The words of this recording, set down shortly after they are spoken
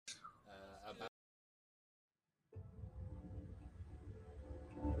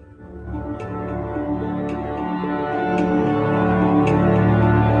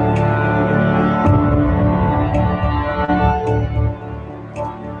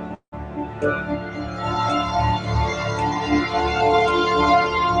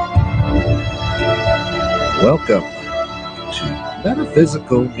Welcome to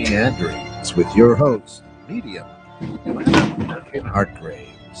Metaphysical Meanderings with your host, medium, Duncan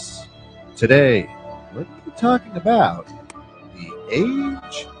Hartgraves. Today, we're going to be talking about the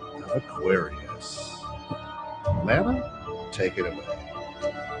age of Aquarius. Lana, take it away.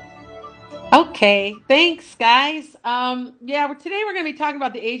 Okay, thanks, guys. Today we're going to be talking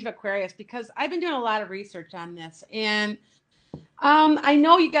about the age of Aquarius because I've been doing a lot of research on this, and I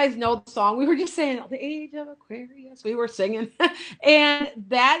know you guys know the song. We were just saying the age of Aquarius. We were singing, and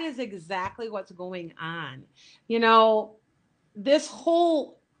that is exactly what's going on. You know, this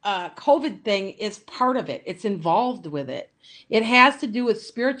whole COVID thing is part of it. It's involved with it. It has to do with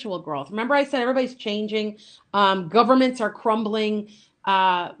spiritual growth. Remember, I said everybody's changing. Governments are crumbling.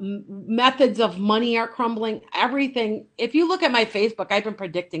 Methods of money are crumbling. Everything. If you look at my Facebook, I've been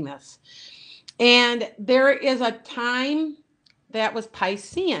predicting this. And there is a time that was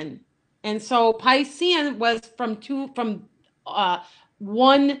Piscean. And so Piscean was from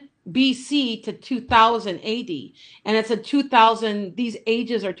 1 BC to 2000 AD. And it's a 2000, these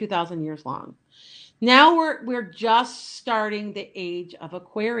ages are 2000 years long. Now we're just starting the age of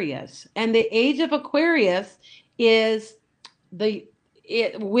Aquarius. And the age of Aquarius is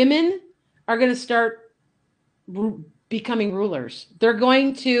women are going to start becoming rulers. They're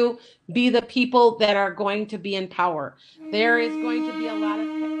going to be the people that are going to be in power. There is going to be a lot of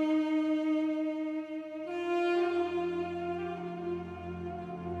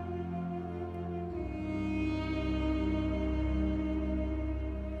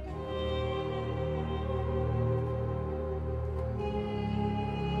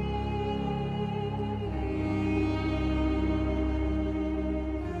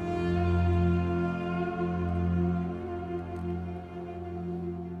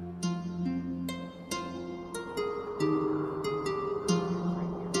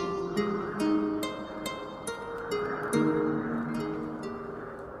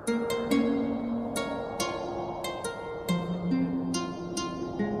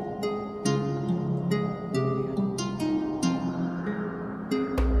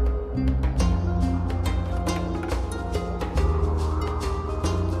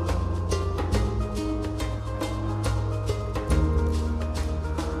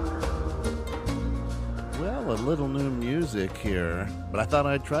Well, a little new music here, but I thought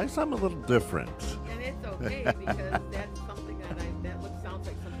I'd try something a little different. And it's okay because that's something sounds like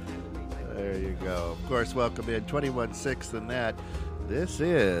something I would make. There you go. Of course, welcome in 21/6 and that. This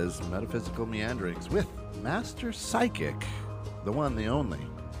is Metaphysical Meanderings with Master Psychic, the one, the only,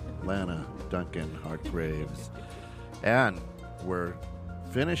 Lana Duncan Hartgraves. And we're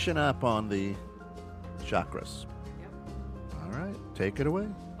finishing up on the chakras. Yep. All right, take it away.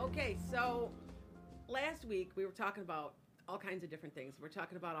 Okay, so last week we were talking about all kinds of different things. We're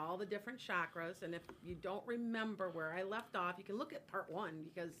talking about all the different chakras, and if you don't remember where I left off, you can look at part 1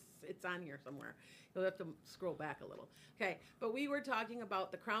 because it's on here somewhere. You'll have to scroll back a little. Okay, but we were talking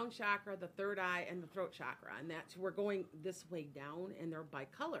about the crown chakra, the third eye, and the throat chakra, and that's we're going this way down, and they're by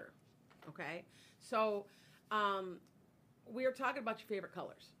color. Okay, so we are talking about your favorite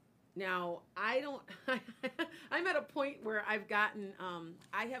colors. Now, I'm at a point where I've gotten,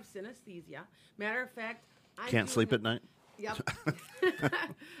 I have synesthesia. Matter of fact, Can't sleep at night? Yep.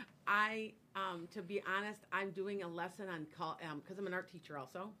 To be honest, I'm doing a lesson on, because I'm an art teacher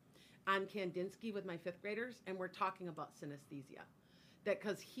also, on Kandinsky with my 5th graders, and we're talking about synesthesia.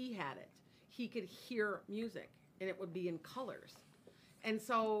 Because he had it. He could hear music, and it would be in colors. And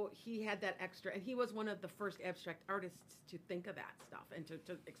so he had that extra, and he was one of the first abstract artists to think of that stuff and to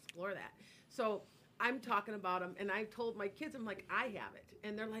explore that. So I'm talking about him, and I told my kids, I'm like, I have it.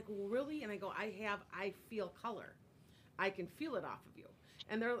 And they're like, well, really? And I go, I feel color. I can feel it off of you.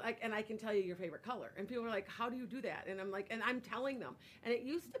 And they're like, and I can tell you your favorite color. And people are like, how do you do that? And I'm like, and I'm telling them. And it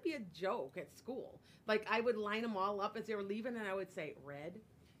used to be a joke at school. Like I would line them all up as they were leaving, and I would say red,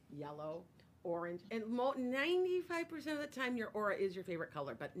 yellow, orange, and 95% of the time your aura is your favorite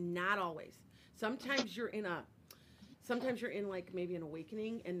color, but not always. Sometimes you're in like maybe an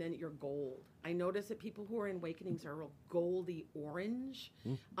awakening, and then you're gold. I notice that people who are in awakenings are real goldy orange.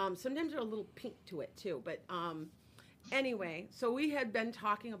 Sometimes there's a little pink to it too, but anyway, so we had been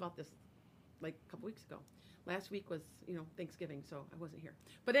talking about this like a couple weeks ago. Last week was, Thanksgiving, so I wasn't here.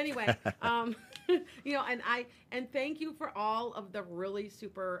 But anyway, and thank you for all of the really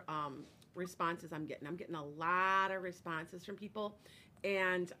super responses I'm getting. I'm getting a lot of responses from people,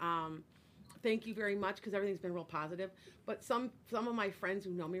 and Thank you very much because everything's been real positive. But some of my friends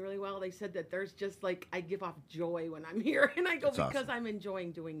who know me really well, they said that there's just like I give off joy when I'm here, and I go That's because awesome. I'm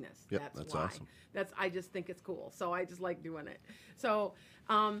enjoying doing this. Yep, That's that's why. awesome. That's I just think it's cool, so I just like doing it. So,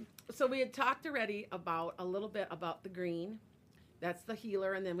 so we had talked already about a little bit about the green. That's the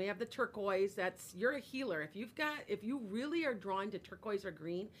healer, and then we have the turquoise. That's you're a healer. If you really are drawn to turquoise or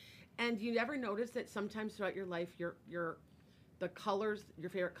green, and you ever notice that sometimes throughout your life, the colors, your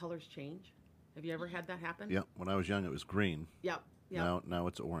favorite colors change. Have you ever had that happen? Yeah, when I was young, it was green. Yep. Yep. Now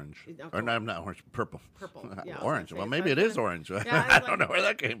it's orange. Okay. Or no, not orange, purple. Purple. Yeah, Orange. I was Well, gonna say, maybe so it I was is gonna- orange. Yeah, I don't know where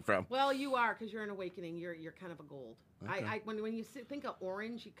that came from. Well, you are because you're an awakening. You're kind of a gold. Okay. When you think of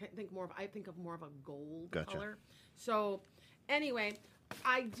orange, I think of more of a gold Gotcha. color. So, anyway,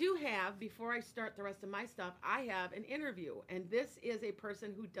 I do have before I start the rest of my stuff, I have an interview, and this is a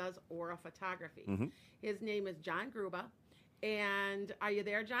person who does aura photography. Mm-hmm. His name is John Gruba, and are you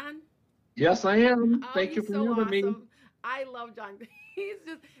there, John? Yes, I am. Oh, Thank you he's for so having me. awesome. I love John.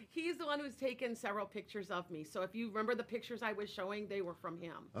 He's the one who's taken several pictures of me. So if you remember the pictures I was showing, they were from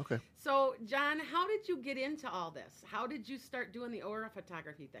him. Okay. So John, how did you get into all this? How did you start doing the aura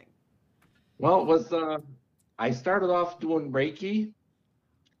photography thing? Well, it was I started off doing Reiki,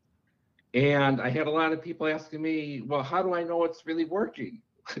 and I had a lot of people asking me, "Well, how do I know it's really working?"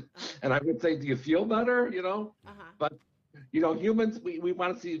 And I would say, "Do you feel better?" Uh-huh. But humans we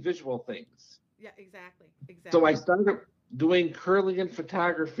want to see visual things. Yeah, exactly. So I started doing Kirlian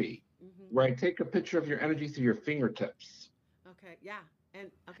photography, Mm-hmm. where I take a picture of your energy through your fingertips. Okay, yeah.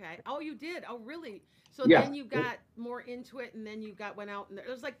 And okay. Oh, you did. Oh, really? So Yeah. then you got more into it, and then you went out, and it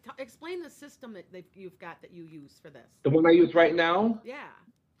was like explain the system that you've got that you use for this. The one I use right now. Yeah.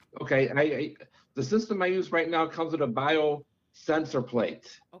 Okay, the system I use right now comes with a biosensor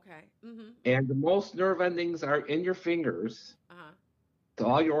plate. Okay. Mm-hmm. And the most nerve endings are in your fingers Uh-huh. to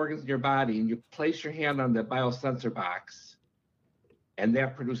all your organs in your body, and you place your hand on the biosensor box, and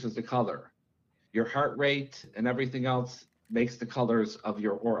that produces the color. Your heart rate and everything else makes the colors of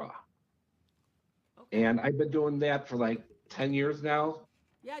your aura. Okay. And I've been doing that for like 10 years now.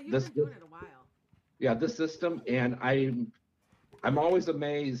 Yeah, you've this- been doing it a while. Yeah, this system, and I'm always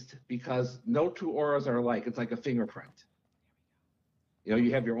amazed because no two auras are alike. It's like a fingerprint.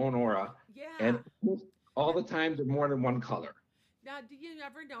 You have your own aura, Yeah. and all the time they're more than one color. Now, do you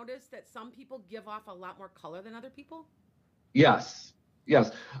ever notice that some people give off a lot more color than other people? Yes.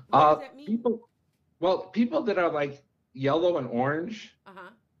 What does that mean? People that are like yellow and orange Uh-huh.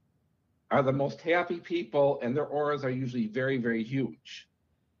 are the most happy people, and their auras are usually very, very huge.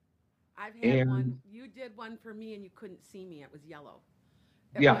 I've had And- one. You did one for me, and you couldn't see me. It was yellow.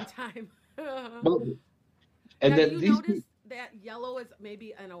 At Yeah. one time. Well, and now, then do you these notice that yellow is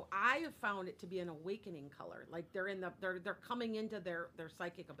maybe I have found it to be an awakening color. Like they're coming into their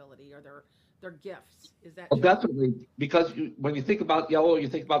psychic ability or their gifts. Is that true? definitely, because when you think about yellow, you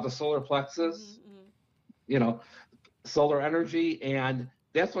think about the solar plexus, Mhm, mhm. solar energy, and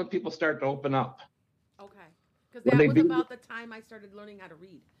that's when people start to open up. Okay. Because When that they was do- about the time I started learning how to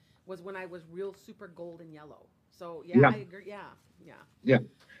read. Was when I was real super gold and yellow. So Yeah. I agree. Yeah.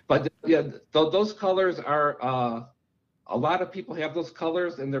 But those colors are a lot of people have those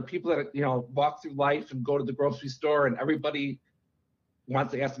colors, and they're people that walk through life and go to the grocery store, and everybody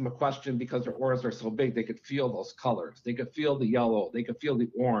wants to ask them a question because their auras are so big. They could feel those colors. They could feel the yellow. They could feel the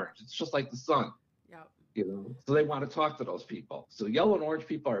orange. It's just like the sun, Yep. So they want to talk to those people. So yellow and orange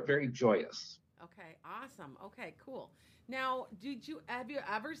people are very joyous. Okay, awesome. Okay, cool. Now, have you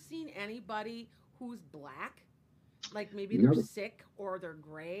ever seen anybody who's black? Like maybe they're No. sick or they're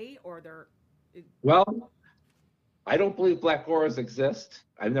gray or they're Well, I don't believe black auras exist.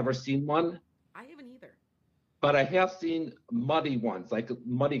 I've never seen one, I haven't either. but I have seen muddy ones, like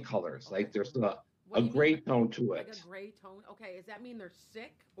muddy colors. Okay. Like there's What a do you mean gray by- tone to like it. a gray tone. Okay, does that mean they're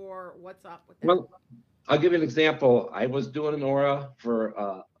sick or what's up with that? Well, I'll give you an example. I was doing an aura for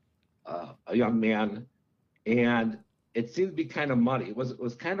a young man, and it seemed to be kind of muddy. It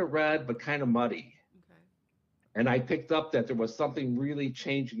was kind of red, but kind of muddy. Okay. And I picked up that there was something really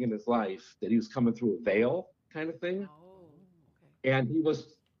changing in his life, that he was coming through a veil kind of thing. Oh, okay. And he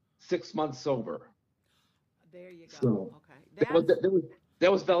was 6 months sober. There you go. So, Okay.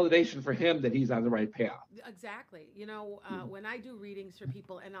 That was validation for him that he's on the right path. Exactly. When I do readings for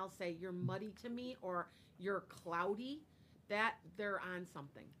people and I'll say you're muddy to me or you're cloudy, that they're on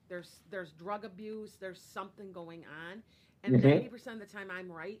something. There's drug abuse, there's something going on. And Mhm. 90% of the time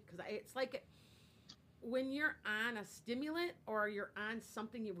I'm right because it's like when you're on a stimulant or you're on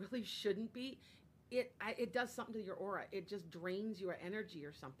something you really shouldn't be, it does something to your aura. It just drains your energy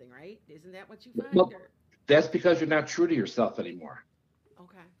or something, right? Isn't that what you find? Well, That's because you're not true to yourself anymore.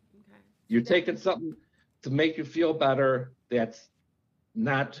 Okay. You're taking something to make you feel better. That's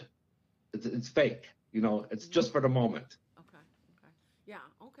not. It's fake. You know, it's just for the moment. Okay. Okay. Yeah.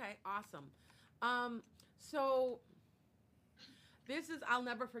 Okay. Awesome. So this is, I'll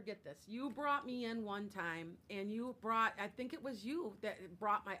never forget this. You brought me in one time, and I think it was you that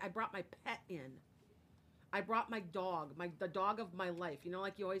I brought my pet in. I brought my dog, the dog of my life. You know,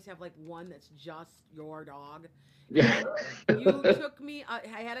 like you always have like one that's just your dog. Yeah. You took me,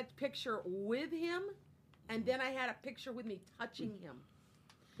 I had a picture with him, and then I had a picture with me touching him.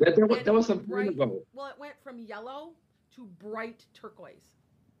 That was some time ago. Well, it went from yellow to bright turquoise.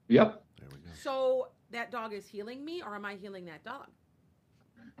 Yep. There we go. So that dog is healing me, or am I healing that dog?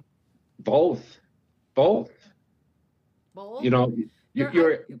 Both. Both? You know,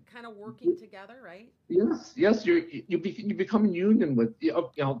 you're kind of working together, right? Yes. You become in union with, you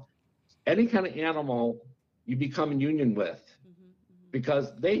know, any kind of animal you become in union with,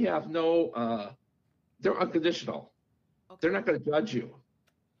 because they have no, they're unconditional. Okay. They're not going to judge you.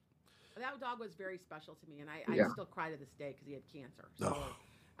 That dog was very special to me, and I still cry to this day because he had cancer. So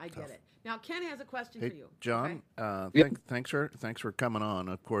I get it. Now, Ken has a question for you. John, thanks for coming on.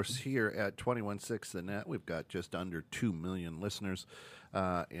 Of course, here at 216 The Net, we've got just under 2 million listeners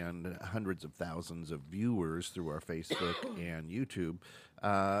and hundreds of thousands of viewers through our Facebook and YouTube.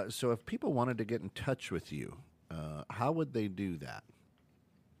 So if people wanted to get in touch with you, how would they do that?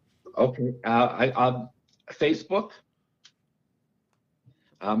 Okay. Facebook.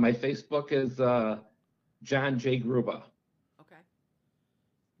 My Facebook is John J. Gruba. Okay.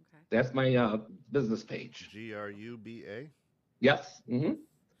 That's my business page. Gruba? Yes. Mm-hmm.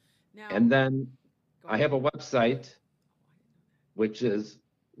 Now, and then I have a website, which is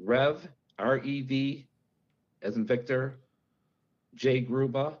Rev, R-E-V, as in Victor, J.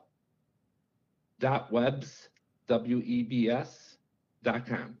 Gruba, .webs, W-E-B-S.com.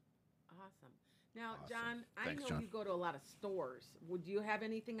 Now, John, Thanks, I know John. you go to a lot of stores. Would you have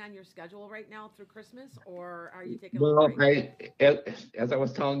anything on your schedule right now through Christmas, or are you taking a little break? As I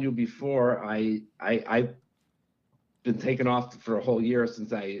was telling you before, I've been taken off for a whole year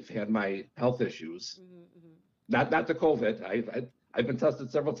since I've had my health issues. Not the COVID. I've been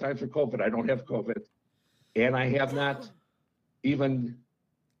tested several times for COVID. I don't have COVID, and I have not even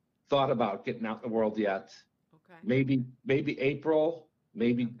thought about getting out in the world yet. Okay. Maybe April.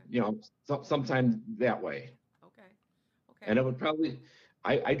 Maybe, you know, sometime that way. Okay. And it would probably,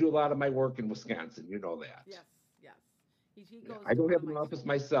 I do a lot of my work in Wisconsin. You know that. Yes. He goes I don't to have one an of my office schools.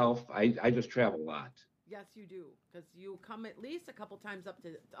 myself. I just travel a lot. Yes, you do, because you come at least a couple times up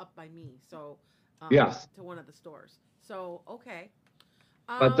by me. So Yes. to one of the stores. So okay.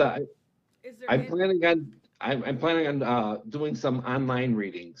 But is there I'm planning on doing some online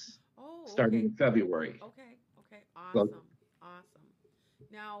readings starting in February. Okay. Awesome. So- Awesome.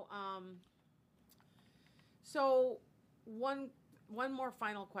 Now, so one more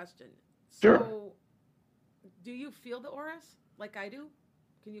final question. Sure. So, do you feel the auras like I do?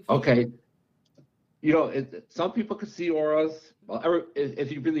 Can you feel Okay. them? You know, some people could see auras. Well,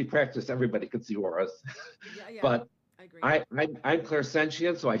 if you really practice, everybody could see auras. Yeah. But I agree. I'm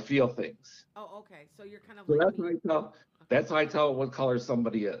clairsentient, so I feel things. Oh, okay. So you're kind of So like that's me. how I tell. That's how I tell what color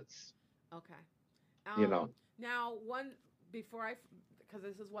somebody is. Okay. You know. Now, because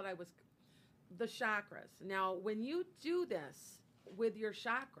this is what the chakras. Now, when you do this with your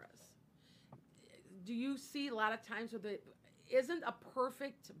chakras, do you see a lot of times isn't a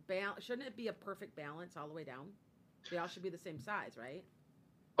perfect balance? Shouldn't it be a perfect balance all the way down? They all should be the same size, right?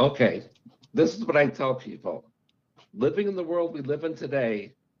 Okay. This is what I tell people. Living in the world we live in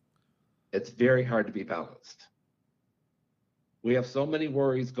today, it's very hard to be balanced. We have so many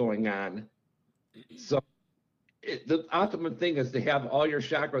worries going on. So the optimum thing is to have all your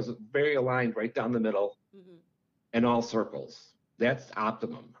chakras very aligned right down the middle and all circles. That's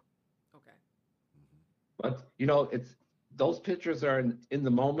optimum. Okay. But, you know, those pictures are in the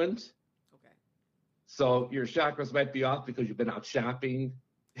moment. Okay. So your chakras might be off because you've been out shopping.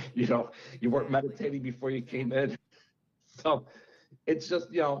 You know, you weren't Exactly. meditating before you came in. So it's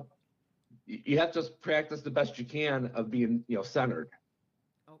just, you know, you have to just practice the best you can of being, you know, centered.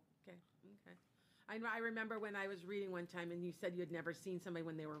 Okay. I remember when I was reading one time, and you said you had never seen somebody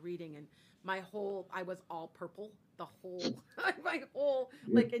when they were reading, and I was all purple, the whole,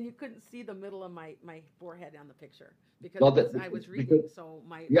 like, and you couldn't see the middle of my forehead on the picture because I was reading, so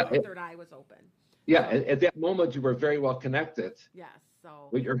my third eye was open. Yeah, at that moment you were very well connected. Yes, so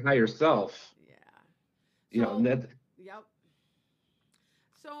with your higher self. Yeah. You know, and that. Yep.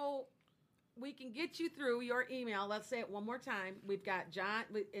 So we can get you through your email. Let's say it one more time. We've got John,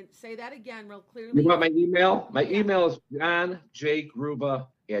 and say that again real clearly. You want my email? My email is johnjgruba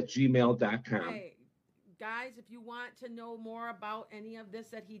 @gmail.com. Hey, guys, if you want to know more about any of this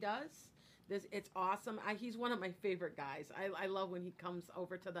that he does, it's awesome. He's one of my favorite guys. I love when he comes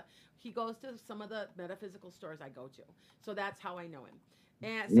over he goes to some of the metaphysical stores I go to. So that's how I know him.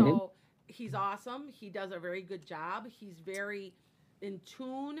 And so he's awesome. He does a very good job. He's very in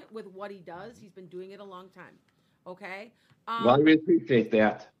tune with what he does. He's been doing it a long time. Okay? Well, I really appreciate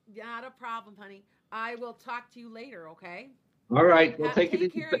that. Not a problem, honey. I will talk to you later, okay? All right. Well, take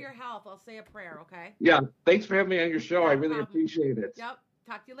care of your health. I'll say a prayer, okay? Yeah. Thanks for having me on your show. Not I a really problem. appreciate it. Yep.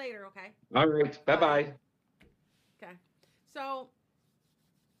 Talk to you later, okay? All right. Bye-bye. Okay. So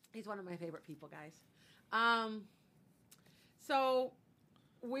he's one of my favorite people, guys. So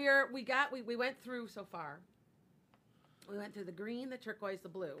we went through so far. We went through the green, the turquoise, the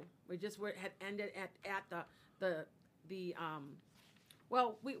blue. We just had ended at the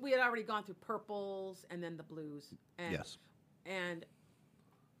well, we had already gone through purples and then the blues. And, yes. And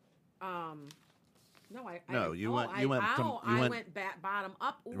no, I went bottom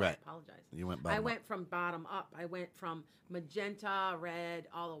up. Ooh, right. I apologize. You went bottom up. I went from bottom up. I went from magenta, red,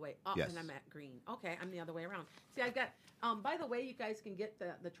 all the way up, and I'm at green. Okay, I'm the other way around. See, I've got. By the way, you guys can get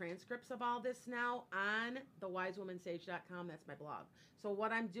the transcripts of all this now on thewisewomansage.com. That's my blog. So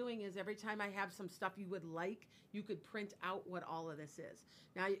what I'm doing is every time I have some stuff you would like, you could print out what all of this is.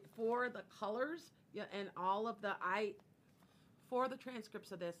 Now, for the colors and all of for the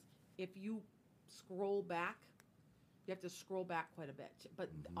transcripts of this, if you scroll back, you have to scroll back quite a bit. But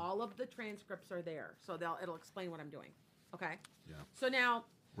all of the transcripts are there, so it'll explain what I'm doing. Okay? Yeah. So now,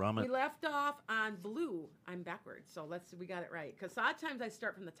 Rama. we left off on blue. I'm backwards, so we got it right. Because a lot of times I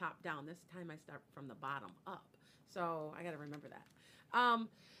start from the top down. This time I start from the bottom up. So I got to remember that.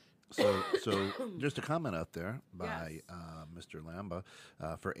 So just a comment out there by Mr. Lamba.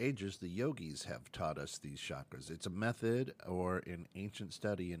 For ages, the yogis have taught us these chakras. It's a method or an ancient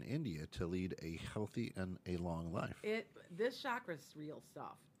study in India to lead a healthy and a long life. This chakra is real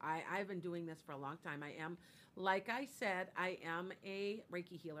stuff. I've been doing this for a long time. Like I said, I am a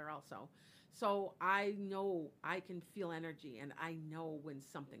Reiki healer also. So I know I can feel energy, and I know when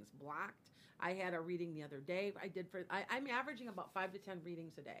something's blocked. I had a reading the other day. I'm averaging about 5 to 10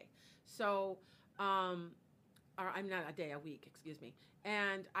 readings a day. So, or I'm not a week, excuse me.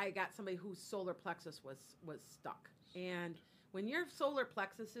 And I got somebody whose solar plexus was stuck. And when your solar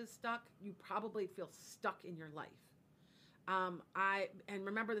plexus is stuck, you probably feel stuck in your life. And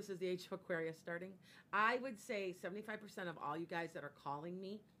remember, this is the age of Aquarius starting. I would say 75% of all you guys that are calling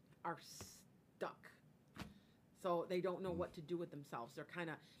me are stuck. So they don't know what to do with themselves. They're kind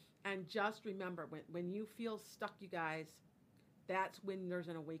of, and just remember, when you feel stuck, you guys, that's when there's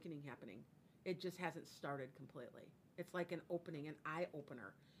an awakening happening. It just hasn't started completely. It's like an opening, an eye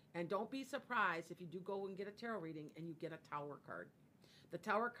opener. And don't be surprised if you do go and get a tarot reading and you get a Tower card. The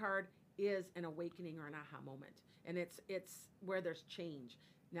Tower card is an awakening or an aha moment. And it's where there's change.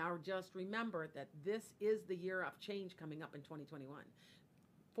 Now just remember that this is the year of change coming up in 2021.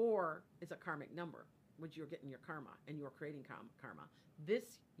 4 is a karmic number, which you're getting your karma and you're creating karma.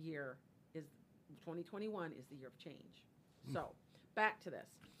 This year is 2021 is the year of change. So back to this.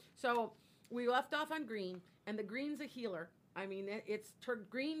 So we left off on green, and the green's a healer. I mean, it's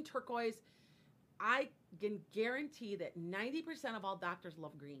green, turquoise. I can guarantee that 90% of all doctors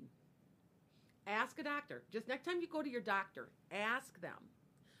love green. Ask a doctor. Just next time you go to your doctor, ask them,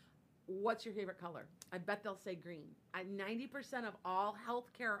 what's your favorite color? I bet they'll say green. 90% of all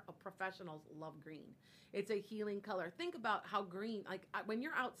healthcare professionals love green. It's a healing color. Think about how green, like when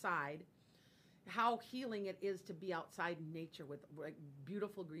you're outside, how healing it is to be outside in nature with like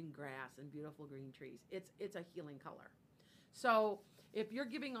beautiful green grass and beautiful green trees. It's a healing color. So if you're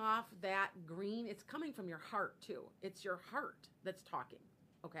giving off that green, it's coming from your heart too. It's your heart that's talking,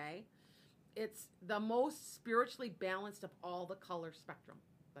 okay? It's the most spiritually balanced of all the color spectrum,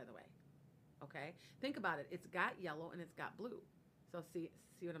 by the way. Okay? Think about it. It's got yellow and it's got blue. So see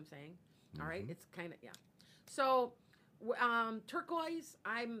what I'm saying? All right? It's kind of, yeah. So turquoise,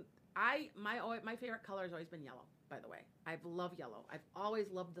 my favorite color has always been yellow, by the way. I've loved yellow. I've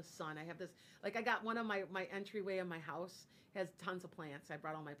always loved the sun. I have this, like I got one of my entryway of my house has tons of plants. I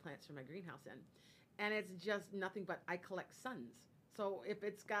brought all my plants from my greenhouse in. And it's just nothing but I collect suns. So if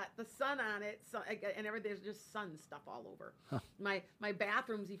it's got the sun on it, and there's just sun stuff all over. Huh. My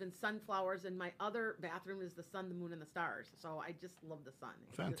bathroom's even sunflowers, and my other bathroom is the sun, the moon, and the stars. So I just love the sun.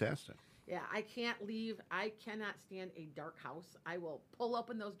 Fantastic. I can't leave. I cannot stand a dark house. I will pull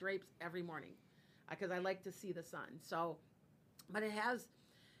open those drapes every morning because I like to see the sun. So, but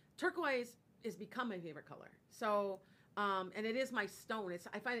turquoise has become my favorite color. So, and it is my stone.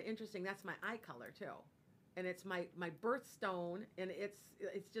 I find it interesting. That's my eye color too. and it's my birthstone, and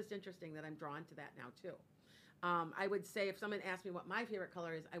it's just interesting that I'm drawn to that now too. I would say if someone asked me what my favorite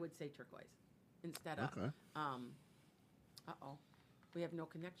color is, I would say turquoise instead of. Okay. Uh-oh. We have no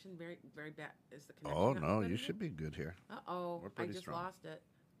connection. Very, very bad. Is the connection? Oh not no, good you again? should be good here. Uh-oh. We're I pretty just strong. lost it.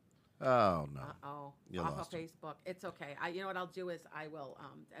 Oh no. Uh-oh. You Off lost of it. Facebook. It's okay. You know what I'll do is I will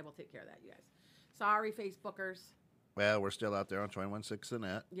take care of that, you guys. Sorry, Facebookers. Well, we're still out there on 216 the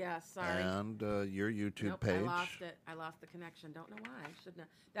net. Yeah, sorry. And your YouTube Nope, page. I lost it. I lost the connection. Don't know why. I shouldn't have.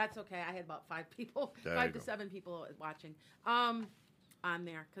 That's okay. I had about 5 people, There 5 you to go. 7 people watching on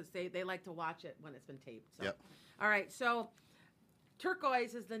there because they like to watch it when it's been taped. So. Yep. All right. So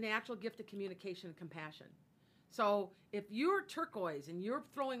turquoise is the natural gift of communication and compassion. So if you're turquoise and you're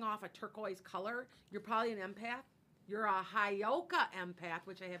throwing off a turquoise color, you're probably an empath. You're a Hyoka empath,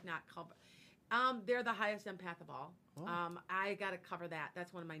 which I have not covered. They're the highest empath of all. Oh. I got to cover that.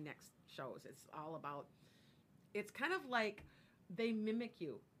 That's one of my next shows. It's all about, it's kind of like they mimic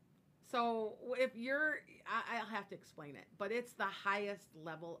you. So if you're, I'll have to explain it, but it's the highest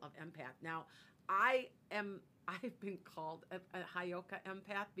level of empath. Now, I've been called a Hyoka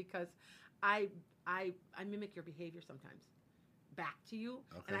empath because I mimic your behavior sometimes back to you.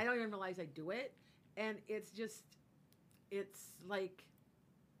 Okay. And I don't even realize I do it. And it's like,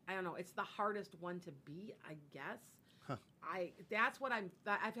 I don't know. It's the hardest one to be, I guess. Huh.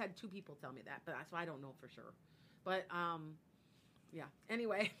 I've had 2 people tell me that, but that's why I don't know for sure. But, yeah.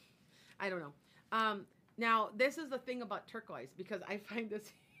 Anyway, I don't know. Now, this is the thing about turquoise, because I find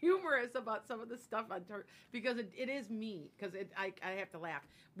this humorous about some of the stuff on turquoise, because it is me, because I have to laugh.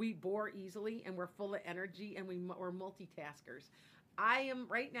 We bore easily, and we're full of energy, and we're multitaskers. I am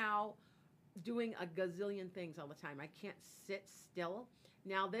right now doing a gazillion things all the time. I can't sit still.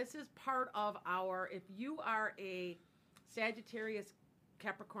 Now, this is part of if you are a Sagittarius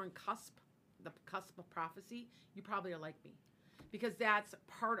Capricorn cusp, the cusp of prophecy, you probably are like me. Because that's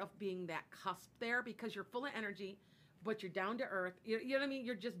part of being that cusp there, because you're full of energy, but you're down to earth. You know what I mean?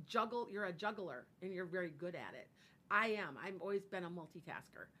 You're a juggler, and you're very good at it. I am. I've always been a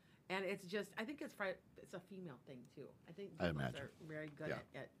multitasker. And it's just, I think it's a female thing, too. I think I females imagine. are very good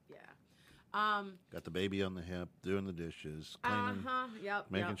Yeah. at yeah. Got the baby on the hip, doing the dishes, cleaning,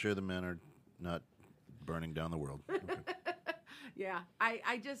 Yep. making sure the men are not burning down the world. Okay. Yeah.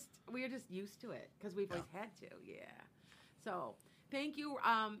 We're just used to it because we've always had to. Yeah. So thank you.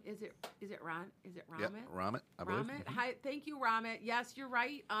 Is it Ron? Is it Ramit? Yep, Ramit, I believe. Ramit. Hi. Thank you, Ramit. Yes, you're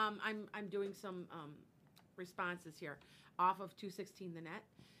right. I'm doing some responses here off of 216 the net.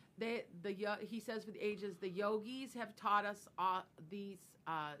 He says for the ages, the yogis have taught us these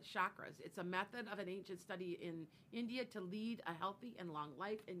chakras. It's a method of an ancient study in India to lead a healthy and long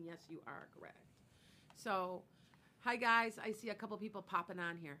life. And yes, you are correct. So, hi guys. I see a couple people popping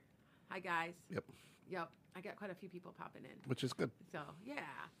on here. Hi guys. Yep. I got quite a few people popping in. Which is good. So yeah.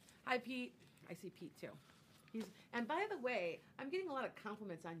 Hi Pete. I see Pete too. And by the way, I'm getting a lot of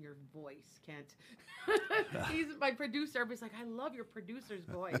compliments on your voice, Kent. He's my producer. He's like, I love your producer's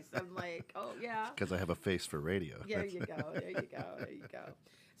voice. I'm like, oh yeah. Because I have a face for radio. Yeah, there you go. There you go. There you go.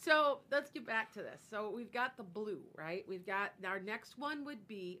 So let's get back to this. So we've got the blue, right? We've got our next one would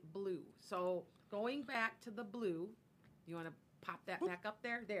be blue. So going back to the blue, you want to pop that back up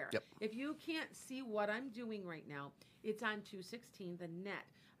there? There. Yep. If you can't see what I'm doing right now, it's on 216, the net.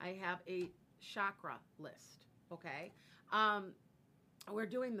 I have a chakra list. Okay. We're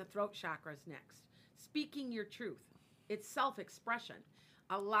doing the throat chakras next. Speaking your truth. It's self-expression.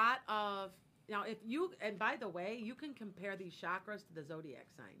 A lot of, now and by the way, you can compare these chakras to the zodiac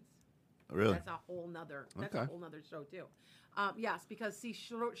signs. Really? That's a whole nother Okay. show too. Yes, because see,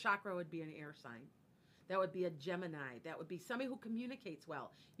 throat chakra would be an air sign. That would be a Gemini. That would be somebody who communicates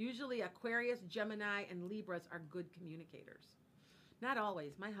well. Usually Aquarius, Gemini, and Libras are good communicators. Not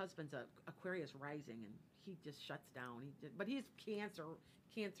always. My husband's a Aquarius rising, and he just shuts down. But he's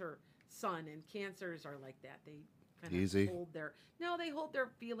Cancer sun, and Cancers are like that. They kind Easy. of hold their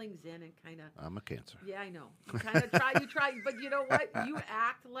feelings in and kind of. I'm a Cancer. Yeah, I know. You kind of try, but you know what? You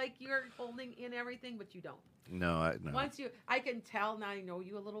act like you're holding in everything, but you don't. No. I can tell now. I know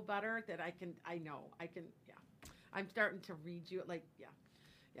you a little better. Yeah. I'm starting to read you. Like, yeah.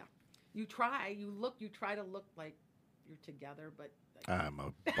 You try to look like you're together, but. I'm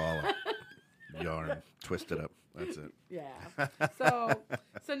a ball of yarn twisted up. That's it. Yeah.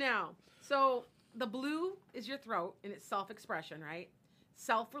 So the blue is your throat, and it's self-expression, right?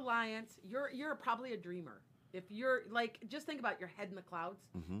 Self-reliance. You're probably a dreamer. If you're like, just think about your head in the clouds.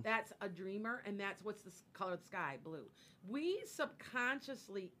 Mm-hmm. That's a dreamer, and that's what's the color of the sky, blue. We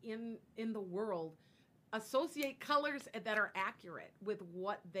subconsciously in the world associate colors that are accurate with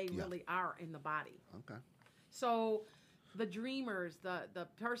what they really are in the body. Okay. So the dreamers, the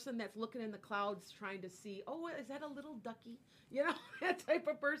person that's looking in the clouds trying to see, oh, is that a little ducky? You know, that type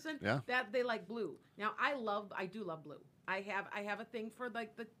of person. Yeah. That they like blue. Now I do love blue. I have a thing for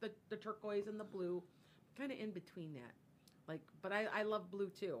like the turquoise and the blue, kind of in between that. Like, but I love blue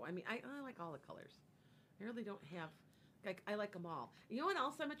too. I mean, I like all the colors. I really don't have. Like, I like them all. You know what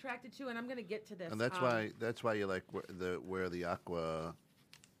else I'm attracted to, and I'm going to get to this. And that's why you like wear the aqua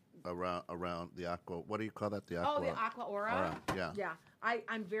around the aqua. What do you call that? The aqua. Oh, the aqua aura. Yeah. Yeah.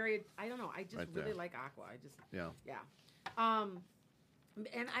 I'm very. I don't know. I just really like aqua. I just. Yeah. Yeah.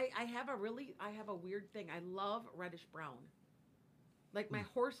 And I have a weird thing. I love reddish brown. Like my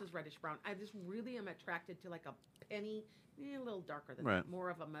horse is reddish brown. I just really am attracted to like a penny, a little darker than that, more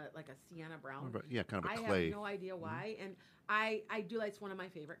of like a sienna brown. Yeah, kind of a I clay. have no idea why, and I do like, it's one of my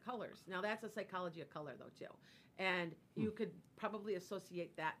favorite colors. Now that's a psychology of color though too, and you could probably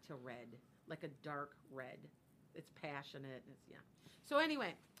associate that to red, like a dark red. It's passionate. So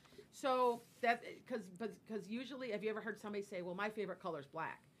anyway, so that because usually, have you ever heard somebody say, "Well, my favorite color is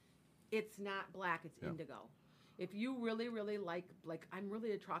black"? It's not black. It's indigo. If you really, really like, I'm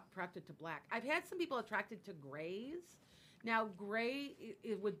really attracted to black. I've had some people attracted to grays. Now, gray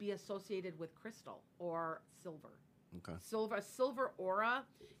it would be associated with crystal or silver. Okay. Silver aura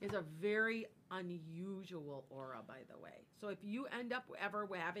is a very unusual aura, by the way. So if you end up ever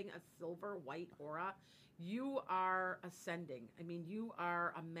having a silver white aura, you are ascending. I mean, you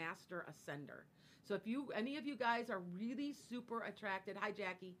are a master ascender. So if any of you guys are really super attracted, hi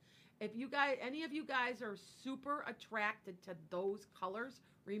Jackie. If any of you guys are super attracted to those colors,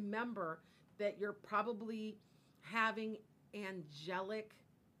 remember that you're probably having angelic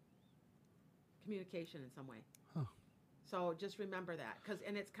communication in some way. Huh. So just remember that,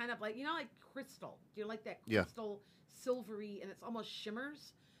 and it's kind of like, like crystal. Do you like that Yeah. crystal, silvery, and it's almost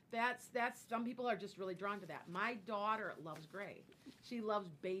shimmers? That's some people are just really drawn to that. My daughter loves gray. She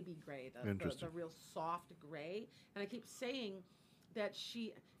loves baby gray, the real soft gray. And I keep saying that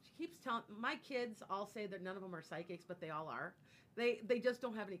she keeps telling my kids all say that none of them are psychics, but they all are. They just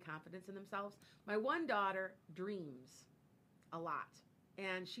don't have any confidence in themselves. My one daughter dreams a lot,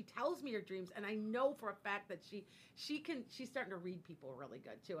 and she tells me her dreams, and I know for a fact that she's starting to read people really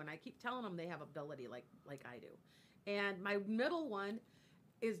good too. And I keep telling them they have ability like I do. And my middle one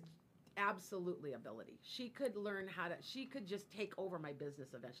is absolutely ability. She could just take over my business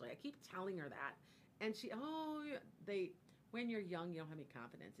eventually. I keep telling her that, and when you're young, you don't have any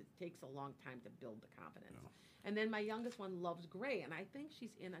confidence. It takes a long time to build the confidence. No. And then my youngest one loves gray, and I think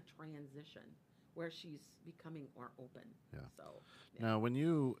she's in a transition where she's becoming more open. Yeah. So yeah. Now, when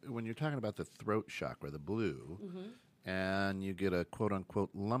you're talking about the throat chakra, the blue, and you get a quote unquote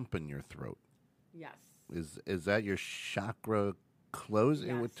lump in your throat. Yes. Is that your chakra closing?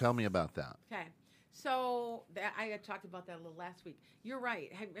 Yes. It would tell me about that. Okay. So I had talked about that a little last week. You're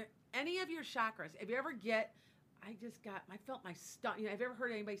right. Any of your chakras, if you ever I felt my stomach. Have you ever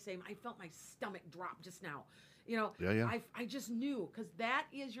heard anybody say, I felt my stomach drop just now? Yeah. I just knew, because that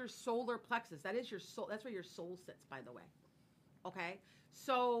is your solar plexus. That is your soul. That's where your soul sits, by the way. Okay?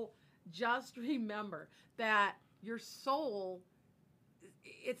 So just remember that your soul,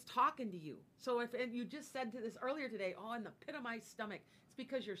 it's talking to you. So and you just said to this earlier today, in the pit of my stomach, it's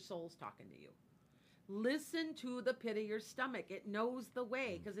because your soul's talking to you. Listen to the pit of your stomach. It knows the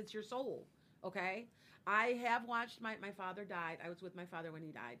way, because it's your soul. Okay? I have watched my father died. I was with my father when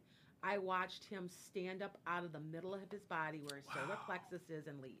he died. I watched him stand up out of the middle of his body where his solar plexus is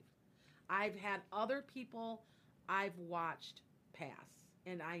and leave. I've had other people I've watched pass,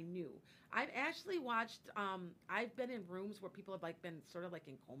 and I knew. I've actually watched, I've been in rooms where people have been sort of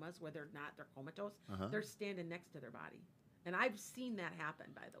in comas where they're comatose. They're standing next to their body. And I've seen that happen,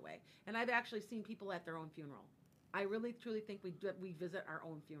 by the way. And I've actually seen people at their own funeral. I really, truly think we visit our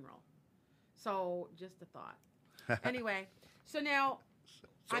own funeral. So just a thought. Anyway, so now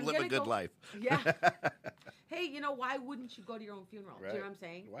So live a good life. Yeah. Hey, why wouldn't you go to your own funeral? Right. Do you know what I'm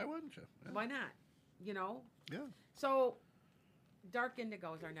saying? Why wouldn't you? Yeah. Why not? Yeah. So dark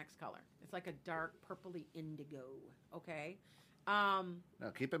indigo is our next color. It's like a dark purpley indigo. Okay. Now,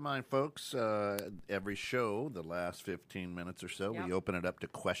 keep in mind, folks, every show, the last 15 minutes or so, we open it up to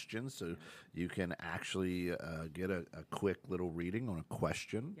questions. So you can actually get a quick little reading on a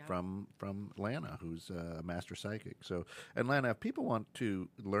question from Lana, who's a master psychic. So, and Lana, if people want to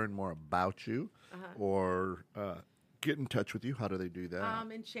learn more about you or get in touch with you, how do they do that?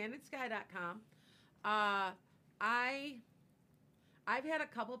 EnchantedSky.com. I've had a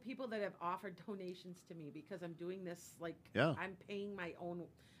couple of people that have offered donations to me because I'm doing this, I'm paying my own,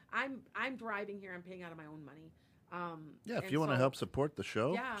 I'm driving here, I'm paying out of my own money. If you want to help support the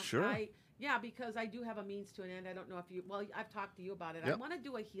show, sure. Yeah, because I do have a means to an end. I don't know if you. Well, I've talked to you about it. I Yep. want to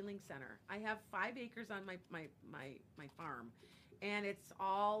do a healing center. I have 5 acres on my farm, and it's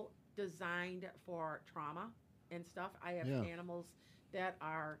all designed for trauma and stuff. I have Yeah. animals that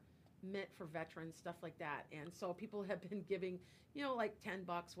are meant for veterans, stuff like that. And so people have been giving, like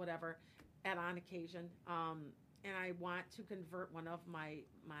 $10, whatever, on occasion. And I want to convert one of my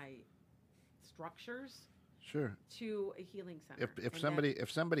structures Sure. to a healing center. If And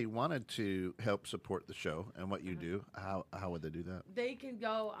somebody wanted to help support the show and what you do, how would they do that? they can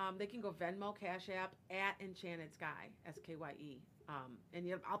go Venmo, Cash App at Enchanted Sky, SKYE.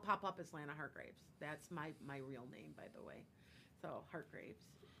 And I'll pop up as Lana Hartgraves. That's my real name, by the way. So Hartgraves.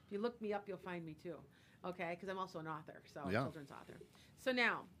 If you look me up, you'll find me too. Okay, because I'm also an author, so Yeah. children's author. So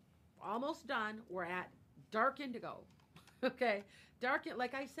now, almost done. We're at dark indigo. Okay,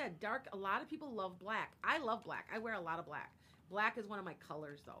 like I said, dark. A lot of people love black. I love black. I wear a lot of black. Black is one of my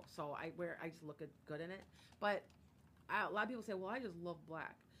colors, though, so I just look good in it. But a lot of people say, "Well, I just love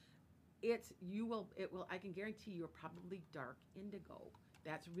black." It will. I can guarantee you're probably dark indigo.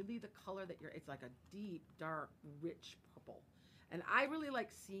 That's really the color that you're. It's like a deep, dark, rich purple, and I really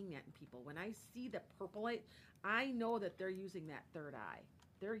like seeing that in people. When I see the purple, I know that they're using that third eye.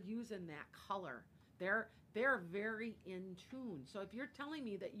 They're using that color. They're very in tune. So if you're telling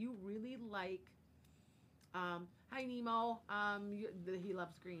me that you really like, hi Nemo, he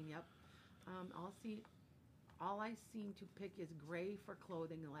loves green. Yep. All I seem to pick is gray for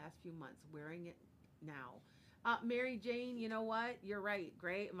clothing the last few months. Wearing it now. Mary Jane, you know what? You're right.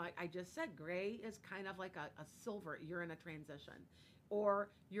 Gray. I just said gray is kind of like a silver. You're in a transition,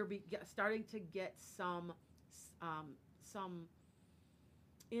 or you're starting to get some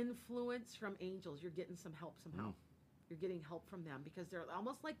influence from angels. You're getting some help somehow. You're getting help from them because they're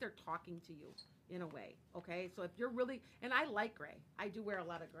almost like they're talking to you in a way. Okay, so if you're really, and I like gray. I do wear a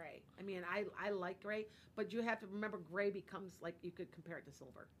lot of gray. I mean, I like gray, but you have to remember gray becomes like, you could compare it to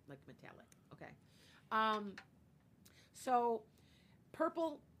silver, like metallic. Okay, so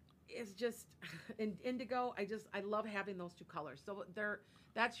purple is just indigo. I love having those two colors. So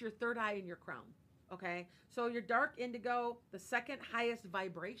that's your third eye in your crown. Okay, so your dark indigo, the second highest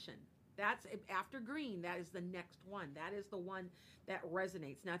vibration. That's after green. That is the next one. That is the one that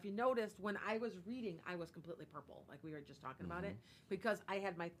resonates. Now, if you noticed, when I was reading, I was completely purple, like we were just talking about it, because I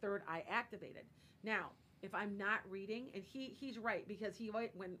had my third eye activated. Now, if I'm not reading, and he's right, because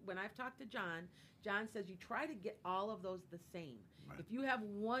when I've talked to John says you try to get all of those the same. Right. If you have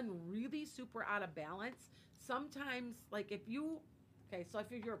one really super out of balance, sometimes, like so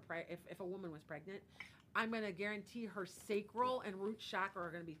if a woman was pregnant, I'm going to guarantee her sacral and root chakra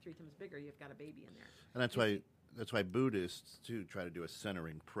are going to be 3 times bigger. You've got a baby in there. And that's why Buddhists too try to do a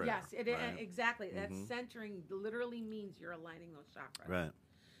centering prayer. Yes, right? Exactly. That centering literally means you're aligning those chakras. Right.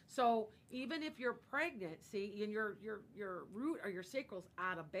 So even if you're pregnant, see, and your root or your sacral's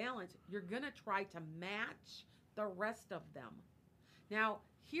out of balance, you're going to try to match the rest of them. Now,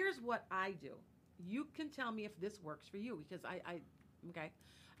 here's what I do. You can tell me if this works for you, because okay.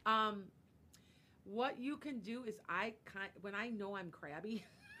 What you can do is when I know I'm crabby,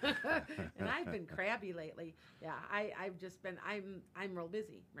 and I've been crabby lately. Yeah, I've just been, I'm real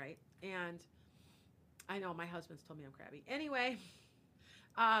busy, right? And I know my husband's told me I'm crabby. Anyway,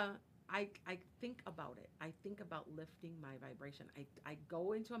 I think about it. I think about lifting my vibration. I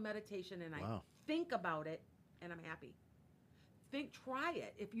go into a meditation and I think about it, and I'm happy. Try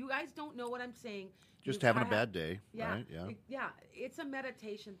it. If you guys don't know what I'm saying, just having a bad day, yeah, right? Yeah. Yeah, it's a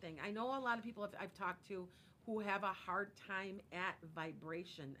meditation thing. I know a lot of people I've talked to who have a hard time at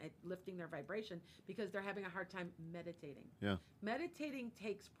vibration, at lifting their vibration, because they're having a hard time meditating. Yeah. Meditating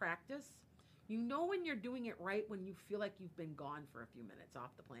takes practice. You know when you're doing it right when you feel like you've been gone for a few minutes off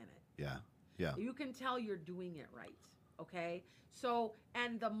the planet. Yeah. Yeah. You can tell you're doing it right. Okay, so,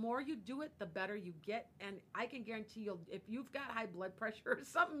 and the more you do it, the better you get. And I can guarantee if you've got high blood pressure or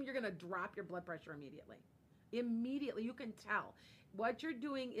something, you're going to drop your blood pressure immediately. Immediately, you can tell. What you're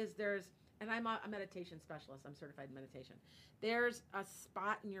doing is and I'm a meditation specialist. I'm certified in meditation. There's a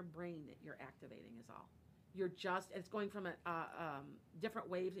spot in your brain that you're activating is all. It's going from different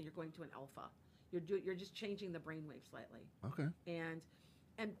waves, and you're going to an alpha. You're just changing the brain wave slightly. Okay. And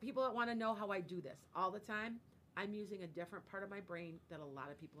people that want to know how I do this all the time, I'm using a different part of my brain that a lot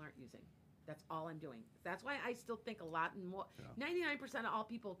of people aren't using. That's all I'm doing. That's why I still think a lot and more. 99% of all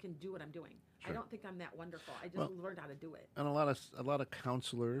people can do what I'm doing. Sure. I don't think I'm that wonderful. I just learned how to do it. And a lot of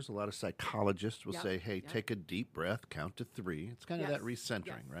counselors, a lot of psychologists will say, "Hey, take a deep breath, count to 3." It's kind of that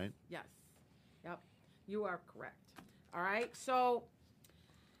recentering, right? Yes. Yep. You are correct. All right. So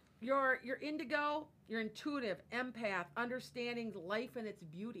Your indigo, you're intuitive, empath, understanding life and its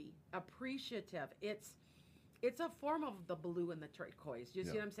beauty, appreciative. It's a form of the blue and the turquoise. You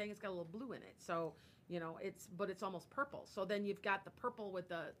see what I'm saying? It's got a little blue in it. So, but it's almost purple. So then you've got the purple with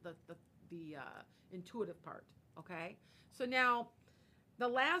the intuitive part, okay? So now the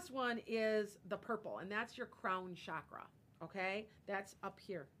last one is the purple, and that's your crown chakra, okay? That's up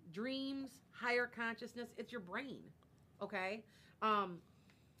here. Dreams, higher consciousness, it's your brain, okay?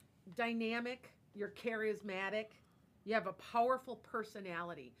 Dynamic, you're charismatic, you have a powerful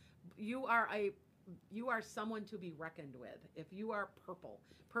personality. You are someone to be reckoned with. If you are purple.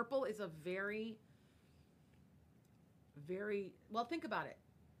 Purple is a very, very, well, think about it.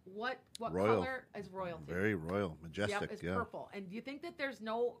 What Royal. color is royalty? Very royal, majestic. Yep, it's purple. And do you think that there's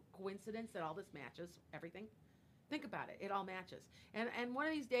no coincidence that all this matches everything? Think about it. It all matches. And one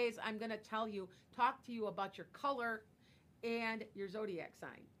of these days, I'm going to talk to you about your color and your zodiac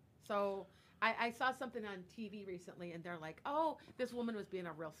sign. So I saw something on TV recently, and they're like, "Oh, this woman was being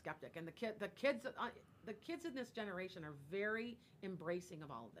a real skeptic," and the kids in this generation are very embracing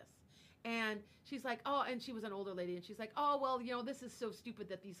of all of this. And she's like, "Oh," and she was an older lady, and she's like, "Oh, well, this is so stupid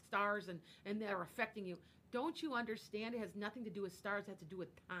that these stars and they're affecting you. Don't you understand? It has nothing to do with stars. It has to do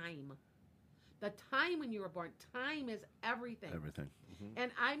with time. The time when you were born. Time is everything. Everything. Mm-hmm.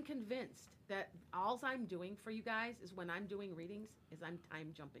 And I'm convinced that all I'm doing for you guys is when I'm doing readings is I'm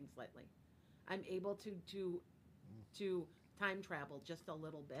time jumping slightly. I'm able to time travel just a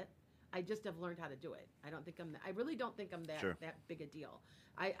little bit. I just have learned how to do it. I really don't think I'm that big a deal.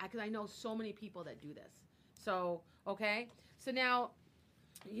 Because I know so many people that do this. So, okay. So now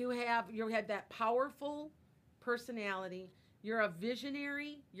you have that powerful personality. You're a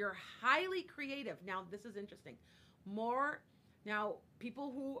visionary. You're highly creative. Now, this is interesting. Now,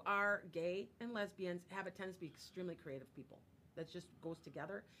 people who are gay and lesbians have a tendency to be extremely creative people. That just goes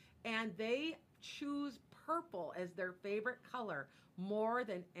together. And they choose purple as their favorite color more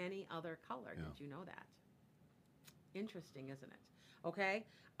than any other color. Yeah. Did you know that? Interesting, isn't it? Okay.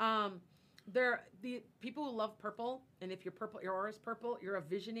 The people who love purple, and if you're purple, your aura is purple, you're a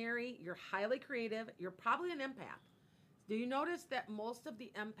visionary, you're highly creative, you're probably an empath. Do you notice that most of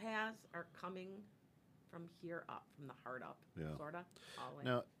the empaths are coming from here up, from the heart up, sort of?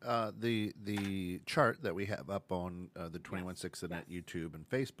 Now, the chart that we have up on the 216 the Net YouTube and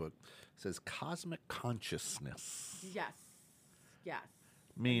Facebook says cosmic consciousness. Yes.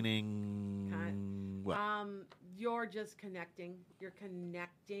 Meaning what? You're just connecting. You're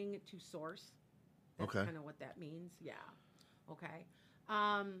connecting to source. That's kind of what that means. Yeah. Okay.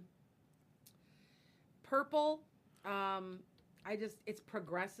 Purple. It's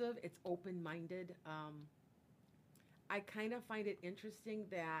progressive. It's open-minded. I kind of find it interesting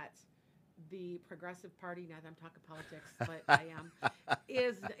that the Progressive Party, now that I'm talking politics, but I am,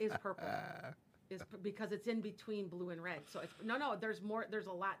 is purple. Because it's in between blue and red. So it's there's more. There's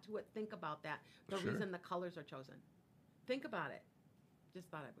a lot to it. Think about that. The reason the colors are chosen. Think about it. Just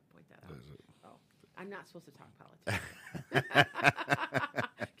thought I would point that out. Oh, I'm not supposed to talk politics.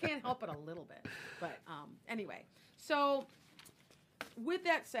 Can't help it a little bit. But anyway, so with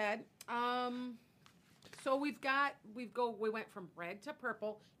that said, so we went from red to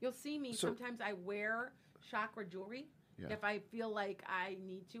purple. You'll see me sometimes. I wear chakra jewelry. Yeah. If I feel like I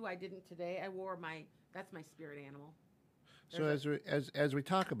need to. I didn't today. I wore that's my spirit animal. So as we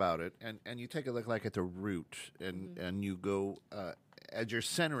talk about it, and you take a look like at the root, and you go as you're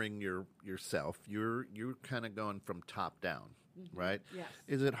centering yourself, you're kind of going from top down, right? Yes.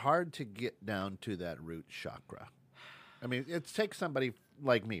 Is it hard to get down to that root chakra? I mean, take somebody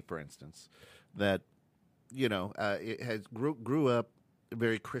like me, for instance, that it has grew up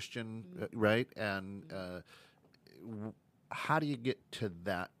very Christian, right? And how do you get to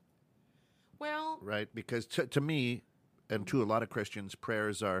that? Well, right, because to me, and to a lot of Christians,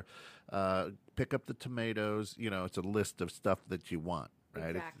 prayers are pick up the tomatoes. It's a list of stuff that you want,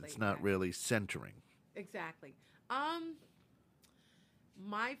 right? Exactly. It's not really centering. Exactly.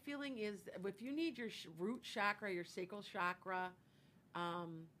 My feeling is that if you need your root chakra, your sacral chakra,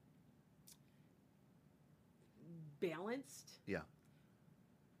 balanced. Yeah.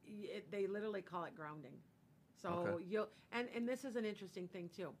 They literally call it grounding. So you'll and this is an interesting thing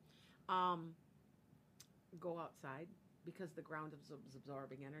too. Go outside because the ground is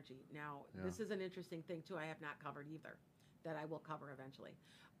absorbing energy. Now this is an interesting thing too. I have not covered either, that I will cover eventually.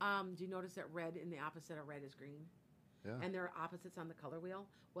 Do you notice that red in the opposite of red is green? Yeah. And there are opposites on the color wheel.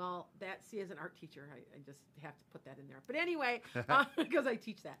 Well, as an art teacher, I just have to put that in there. But anyway, because I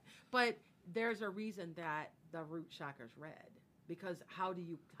teach that. But there's a reason that the root chakra is red, because how do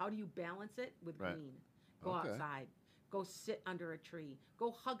you balance it with green? Go outside. Go sit under a tree.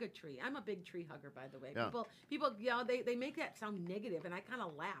 Go hug a tree. I'm a big tree hugger, by the way. Yeah. People, they make that sound negative, and I kind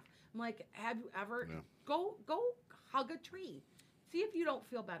of laugh. I'm like, have you ever go hug a tree? See if you don't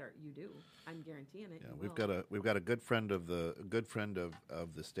feel better. You do. I'm guaranteeing it. Yeah, you we've got a good friend of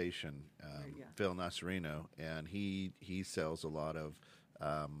the station, Phil Nasarino, and he sells a lot of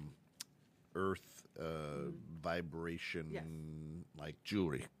earth vibration like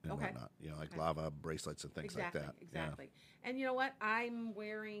jewelry and whatnot. Like lava bracelets and things like that. Exactly. Yeah. And you know what? I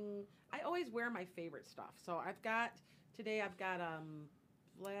always wear my favorite stuff. So I've got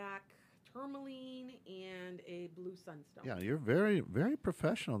black tourmaline and a blue sunstone. Yeah, you're very, very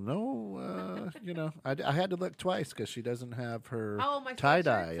professional. No, I had to look twice because she doesn't have her tie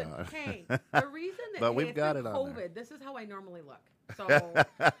dye on. Hey, the reason that but we've got it on COVID. there. This is how I normally look. So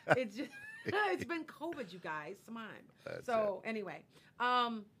it's just it's been COVID, you guys. Come on. Anyway,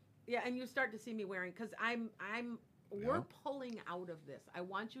 and you start to see me wearing because we're pulling out of this. I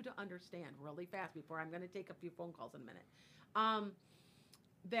want you to understand really fast before I'm going to take a few phone calls in a minute.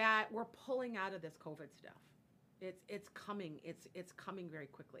 That we're pulling out of this COVID stuff. It's coming. It's coming very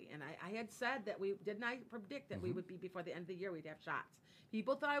quickly. And I had said that didn't I predict that we would be before the end of the year we'd have shots.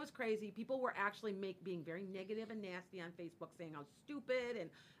 People thought I was crazy. People were actually being very negative and nasty on Facebook, saying I'm stupid. And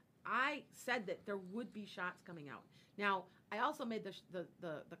I said that there would be shots coming out. Now I also made the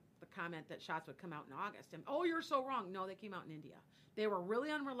comment that shots would come out in August. And you're so wrong. No, they came out in India. They were really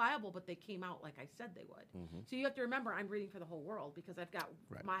unreliable, but they came out like I said they would. Mm-hmm. So you have to remember, I'm reading for the whole world because I've got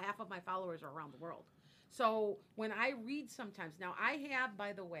half of my followers are around the world. So when I read sometimes, now I have,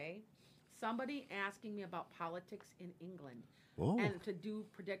 by the way, somebody asking me about politics in England and to do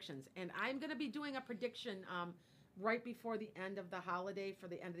predictions. And I'm going to be doing a prediction right before the end of the holiday for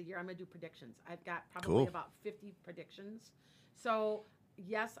the end of the year. I'm going to do predictions. I've got probably about 50 predictions. So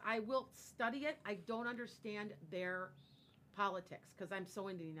yes, I will study it. I don't understand their politics because I'm so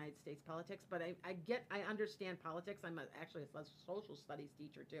into the United States politics, but I understand politics. I'm actually a social studies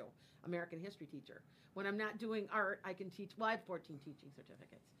teacher too, American history teacher. When I'm not doing art, I can teach. Well, I have 14 teaching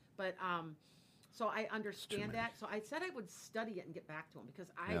certificates, but so I understand that. So I said I would study it and get back to him because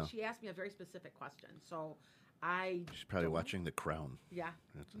she asked me a very specific question. So she's probably watching The Crown. Yeah.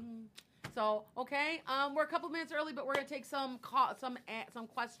 So we're a couple minutes early, but we're gonna take some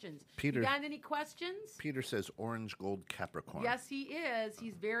questions. Peter, you got any questions? Peter says orange gold Capricorn. Yes, he is.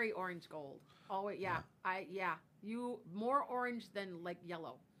 He's very orange gold. Oh yeah. You more orange than like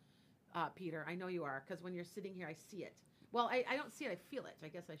yellow, Peter. I know you are because when you're sitting here, I see it. Well, I don't see it. I feel it. I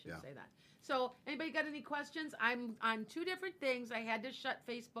guess I should say that. So anybody got any questions? I'm on two different things. I had to shut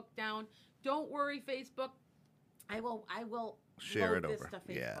Facebook down. Don't worry, Facebook. I will share it over. This to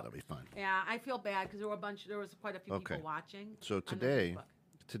Facebook. Yeah, it'll be fun. Yeah, I feel bad because there was quite a few people watching. So today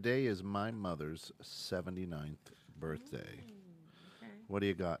is my mother's 79th birthday. Okay. What do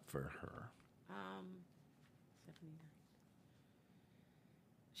you got for her? 79.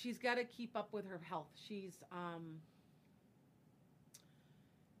 She's got to keep up with her health. She's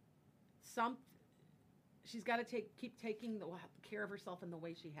she's got to keep taking the care of herself in the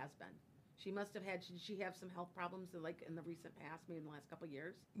way she has been. She must have had. Did she have some health problems like in the recent past, maybe in the last couple of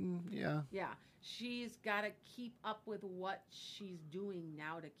years? Yeah. Yeah. She's got to keep up with what she's doing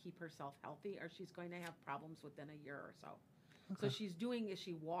now to keep herself healthy, or she's going to have problems within a year or so. Okay. So is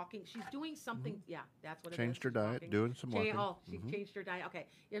she walking? She's doing something. Mm-hmm. Yeah, that's what it is. Changed her diet, doing some walking. She changed her diet. Okay.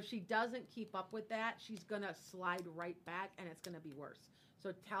 If she doesn't keep up with that, she's going to slide right back, and it's going to be worse.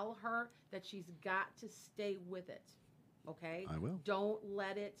 So tell her that she's got to stay with it. Okay? I will. Don't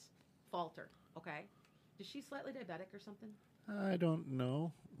let it falter. Okay? Is she slightly diabetic or something? I don't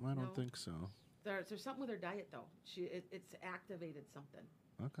know. I don't think so. There's something with her diet though. It's activated something.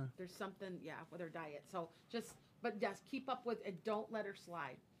 Okay. There's something, with her diet. So just keep up with it. Don't let her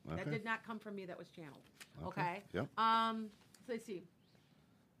slide. Okay. That did not come from me. That was channeled. Okay. Yep. So let's see.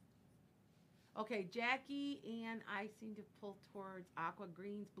 Okay, Jackie and I seem to pull towards aqua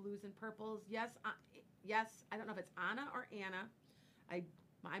greens, blues, and purples. Yes. I don't know if it's Anna or Anna.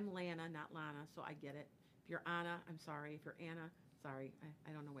 I'm Lana, not Lana, so I get it. If you're Anna, I'm sorry. If you're Anna, sorry.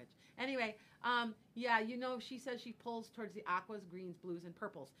 I don't know which. Anyway, she says she pulls towards the aquas, greens, blues, and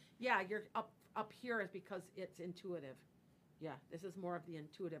purples. Yeah, you're up here is because it's intuitive. Yeah, this is more of the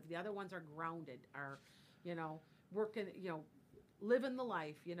intuitive. The other ones are grounded, are, working, living the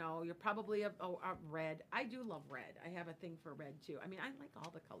life. You're probably a red. I do love red. I have a thing for red too. I mean, I like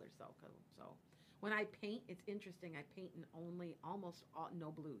all the colors though. So when I paint, it's interesting. I paint in almost no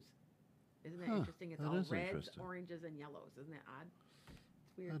blues. Isn't that interesting? It's all reds, oranges, and yellows. Isn't that odd? It's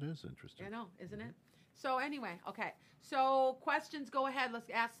It's weird. That is interesting. I know, isn't it? So anyway, okay. So questions, go ahead. Let's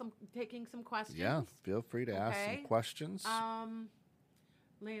ask taking some questions. Yeah, feel free to ask some questions.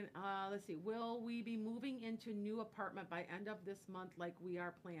 Let's see. Will we be moving into new apartment by end of this month like we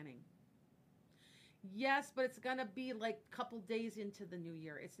are planning? Yes, but it's going to be like a couple days into the new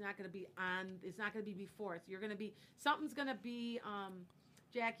year. It's not going to be before. Something's going to be,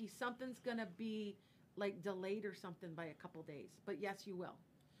 Jackie, something's going to be like delayed or something by a couple days. But yes, you will.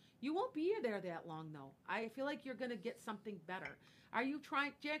 You won't be there that long, though. I feel like you're going to get something better.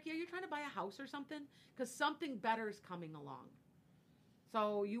 Jackie, are you trying to buy a house or something? Because something better is coming along.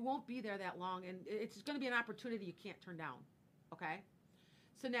 So you won't be there that long, and it's going to be an opportunity you can't turn down, okay?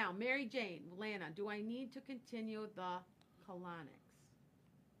 So now, Mary Jane, Lana, do I need to continue the colonics?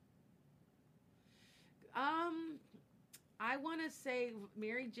 I want to say,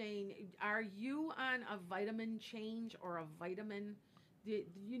 Mary Jane, are you on a vitamin change or a vitamin? You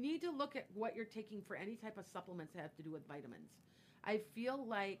need to look at what you're taking for any type of supplements that have to do with vitamins. I feel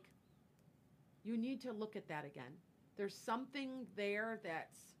like you need to look at that again. There's something there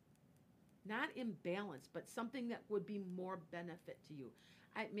that's not imbalanced, but something that would be more benefit to you.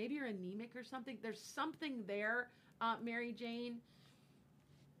 Maybe you're anemic or something. There's something there, Mary Jane,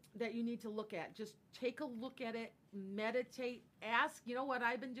 that you need to look at. Just take a look at it, meditate, ask. You know what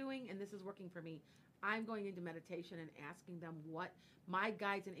I've been doing, and this is working for me. I'm going into meditation and asking them what my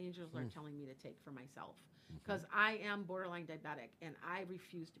guides and angels are telling me to take for myself. Because I am borderline diabetic, and I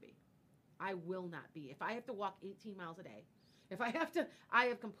refuse to be. I will not be. If I have to walk 18 miles a day, I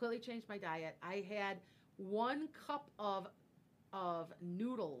have completely changed my diet. I had 1 cup of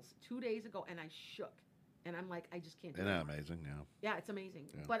noodles 2 days ago, and I shook. And I'm like, I just can't do it. Isn't that amazing? Yeah. Yeah, it's amazing.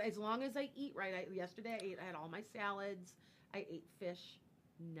 Yeah. But as long as I eat right, yesterday I had all my salads. I ate fish,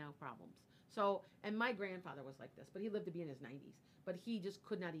 no problems. So, and my grandfather was like this, but he lived to be in his 90s. But he just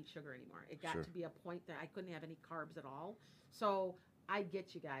could not eat sugar anymore. It got to be a point that I couldn't have any carbs at all. So I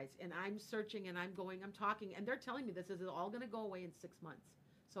get you guys. And I'm searching and I'm talking. And they're telling me this is all going to go away in 6 months.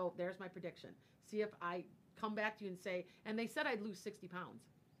 So there's my prediction. See if I come back to you and say, and they said I'd lose 60 pounds.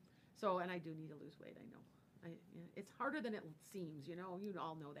 So, and I do need to lose weight, I know. It's harder than it seems, you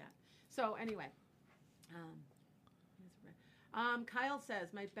all know that. So anyway, Kyle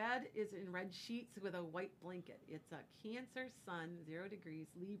says, my bed is in red sheets with a white blanket. It's a Cancer sun, 0 degrees,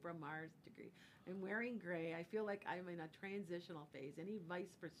 Libra, Mars degree. I'm wearing gray. I feel like I'm in a transitional phase. Any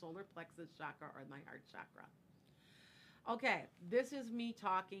advice for solar plexus chakra or my heart chakra? Okay, this is me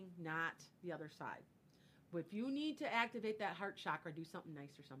talking, not the other side. If you need to activate that heart chakra, do something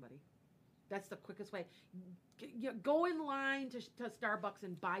nice for somebody. That's the quickest way. Go in line to Starbucks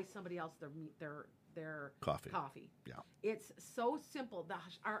and buy somebody else their coffee. Yeah. It's so simple.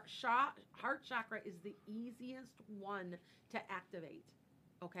 Our heart chakra is the easiest one to activate.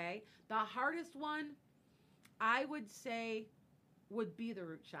 Okay? The hardest one, I would say, would be the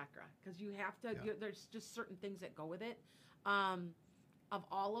root chakra, because you have to, there's just certain things that go with it. Of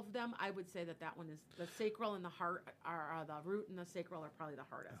all of them, I would say that one is the sacral and the heart are the root and the sacral are probably the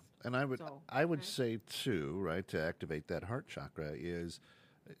hardest. Yeah. And I would say too, right, to activate that heart chakra is,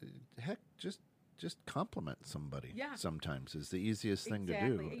 heck, just compliment somebody. Yeah. Sometimes is the easiest thing to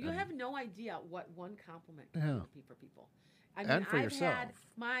do. You have no idea what one compliment can be for people. I mean, and for yourself. Had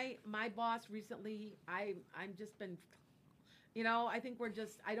my boss recently. I'm just been. I think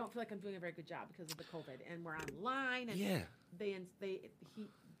I don't feel like I'm doing a very good job because of the COVID, and we're online, and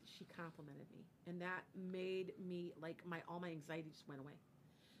she complimented me, and that made me all my anxiety just went away.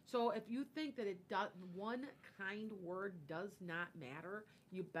 So if you think that one kind word does not matter,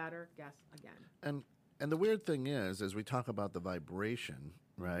 you better guess again. And the weird thing is, as we talk about the vibration,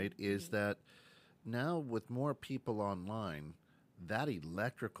 right, is that now with more people online, that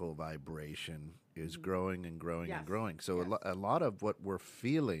electrical vibration is growing and growing and growing. So a lot of what we're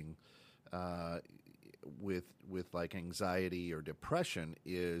feeling with like anxiety or depression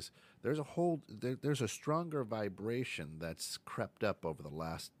is there's a stronger vibration that's crept up over the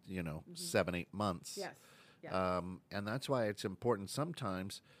last 7-8 months. Yes. And that's why it's important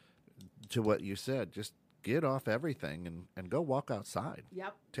sometimes, to what you said, just get off everything and go walk outside.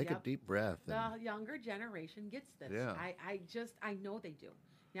 Yep. Take a deep breath. The younger generation gets this. Yeah. I know they do.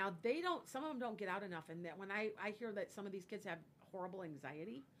 Now some of them don't get out enough, and that when I hear that some of these kids have horrible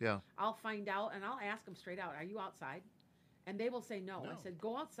anxiety, I'll find out and I'll ask them straight out, are you outside? And they will say no. I said,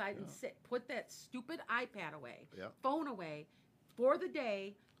 go outside and sit. Put that stupid iPad away, phone away for the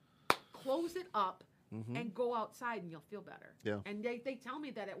day, close it up, and go outside and you'll feel better. Yeah. And they tell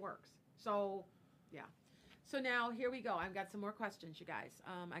me that it works. So, yeah. So now here we go. I've got some more questions, you guys.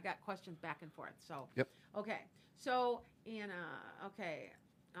 I got questions back and forth. So, yep. Okay. So, Anna, okay.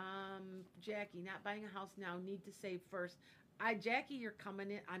 Jackie, not buying a house now. Need to save first. Jackie, you're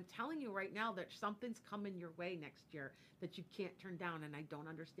coming in. I'm telling you right now that something's coming your way next year that you can't turn down, and I don't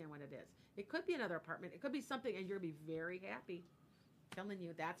understand what it is. It could be another apartment. It could be something, and you're gonna be very happy. Telling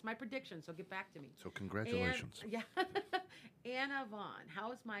you, that's my prediction. So get back to me. So congratulations. Yeah. Anna Vaughn,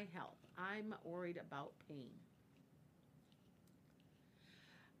 how's my health? I'm worried about pain.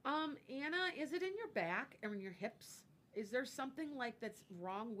 Anna, is it in your back or in your hips? Is there something like that's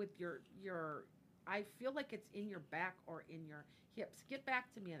wrong with your I feel like it's in your back or in your hips. Get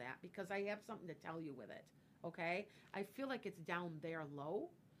back to me of that because I have something to tell you with it. Okay? I feel like it's down there low.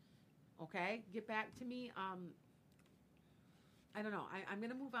 Okay? Get back to me. I don't know. I'm going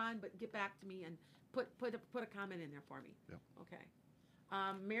to move on, but get back to me and put a comment in there for me. Yep. Okay.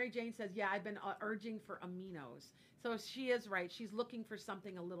 Mary Jane says, yeah, I've been urging for aminos. So she is right. She's looking for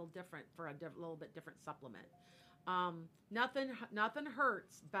something a little different, for a little bit different supplement. Nothing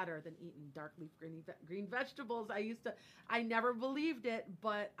hurts better than eating dark leaf green vegetables. I never believed it,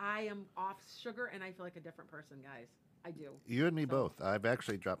 but I am off sugar and I feel like a different person, guys. I do. You and me both. I've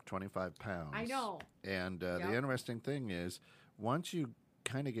actually dropped 25 pounds. I know. And Yep. the interesting thing is, once you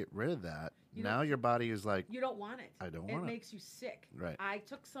kind of get rid of that, You now don't- your body is like, You don't want it. I don't It want it. makes you sick. Right. I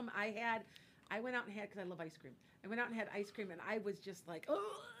took some. I went out and had, because I love ice cream. I went out and had ice cream, and I was just like,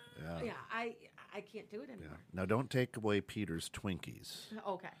 oh, Yeah. I can't do it yeah. anymore. Now don't take away Peter's Twinkies.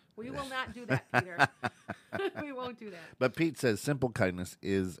 Okay, we will not do that, Peter. We won't do that. But Pete says simple kindness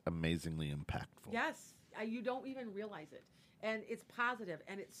is amazingly impactful. Yes, you don't even realize it, and it's positive,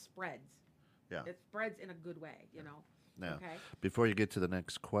 and it spreads. Yeah. It spreads in a good way, you know. Now, Okay. before you get to the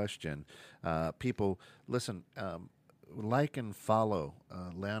next question, people, listen, like and follow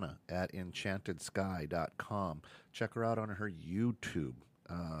Lana at enchantedSky.com. Check her out on her YouTube.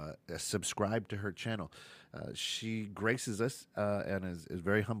 Subscribe to her channel. She graces us and is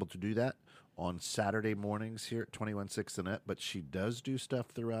very humble to do that on Saturday mornings here at 216 The Net, but she does do stuff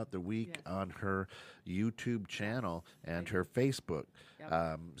throughout the week Yes. on her YouTube channel and her Facebook.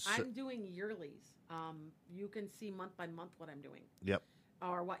 Yep. So- I'm doing yearlies. You can see month by month what I'm doing. yep.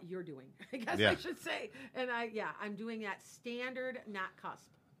 Or what you're doing, I guess Yeah. I should say. And I'm doing that standard, not cusp.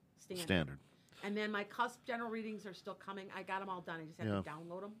 Standard. And then my cusp general readings are still coming. I got them all done. I just have Yeah. to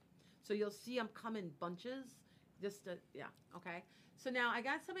download them. So you'll see them come in bunches. Okay. So now I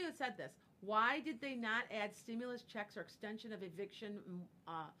got somebody who said this. Why did they not add stimulus checks or extension of eviction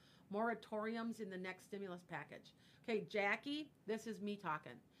moratoriums in the next stimulus package? Okay, Jackie, this is me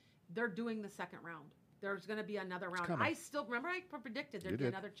talking. They're doing the second round. There's going to be another round. coming. I still remember I predicted there'd You be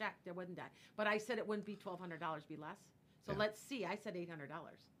did. another check. There wouldn't die, but I said it wouldn't be $1,200, be less. So Yeah. let's see. I said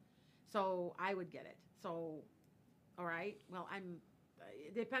 $800, so I would get it. So, all right. Well,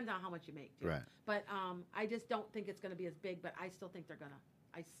 it depends on how much you make, too. Right. But I just don't think it's going to be as big. But I still think they're going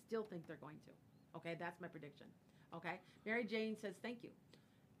to. Okay, that's my prediction. Okay. Mary Jane says thank you.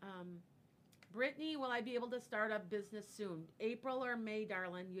 Brittany, will I be able to start a business soon? April or May,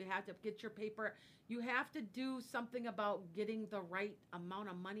 darling. You have to get your paper. You have to do something about getting the right amount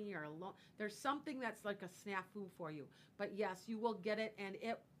of money or a loan. There's something that's like a snafu for you. But yes, you will get it, and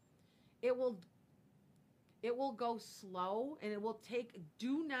it will go slow, and it will take.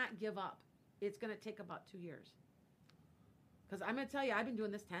 Do not give up. It's going to take about 2 years. Because I'm going to tell you, I've been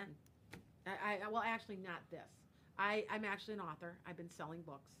doing this 10. Well, actually, not this. I'm actually an author. I've been selling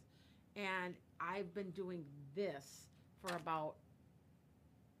books. And I've been doing this for about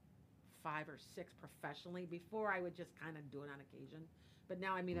 5 or 6 professionally. Before, I would just kind of do it on occasion. But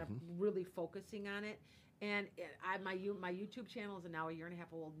now, I'm really focusing on it. And my YouTube channel is now a year and a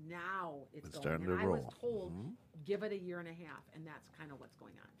half old. Now it's going. starting And to I was roll. told, give it a year and a half. And that's kind of what's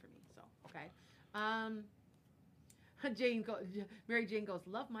going on for me. So, okay. Mary Jane goes,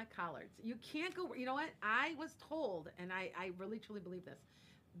 love my collards. You can't go, you know what? I was told, and I really truly believe this,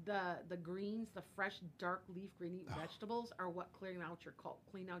 the greens, the fresh dark leaf green vegetables are what clean out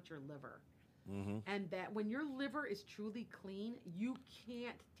your liver. Mm-hmm. And that when your liver is truly clean, you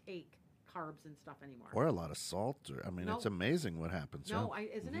can't take carbs and stuff anymore. Or a lot of salt. No. It's amazing what happens. No, yeah.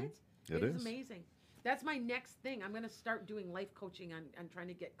 isn't Mhm. it? It is is. amazing. That's my next thing. I'm going to start doing life coaching on trying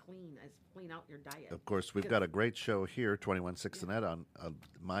to get clean out your diet. Of course, we've Because- got a great show here, 216 The Net, on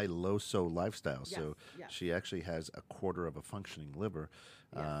My Low-So Lifestyle. So yes. she actually has a quarter of a functioning liver,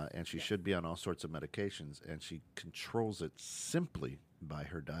 and she should be on all sorts of medications, and she controls it simply by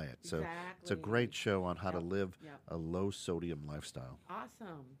her diet. So it's a great show on how to live a low-sodium lifestyle.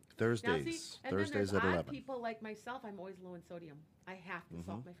 Awesome. Thursdays. Now, see, and Thursdays then there's at odd 11. people like myself. I'm always low in sodium. I have to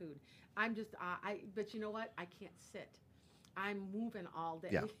salt my food. I'm just, but you know what? I can't sit. I'm moving all day.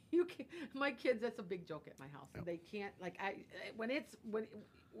 Yeah. You can, my kids. That's a big joke at my house. Yep. They can't like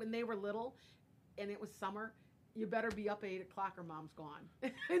when they were little, and it was summer. You better be up at 8 o'clock or mom's gone.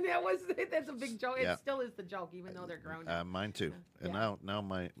 And that's a big joke. Yeah. It still is the joke, even though they're grown. Mine too. And Yeah. now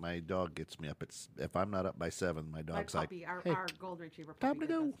my dog gets me up. If I'm not up by 7, my My dog's puppy, like, our golden retriever puppy time to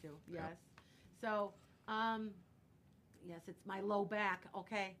does go. this too. Yes. So, yes, it's my low back.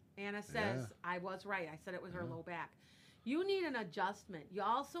 Okay. Anna says I was right. I said it was her low back. You need an adjustment. You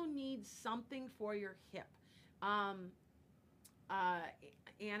also need something for your hip. Anna,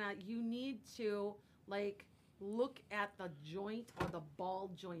 you need to look at the joint or the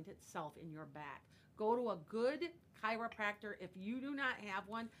ball joint itself in your back. Go to a good chiropractor. If you do not have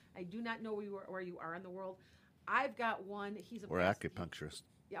one, I do not know where you are in the world. I've got one. He's a or acupuncturist.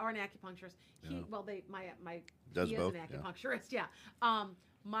 Yeah, or an acupuncturist. Yeah. My Does he both, is an yeah. acupuncturist. Yeah.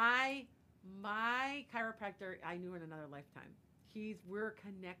 My chiropractor I knew in another lifetime. We're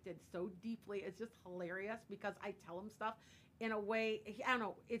connected so deeply. It's just hilarious because I tell him stuff in a way, I don't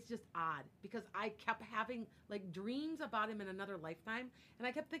know, it's just odd because I kept having dreams about him in another lifetime, and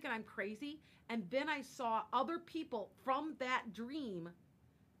I kept thinking I'm crazy, and then I saw other people from that dream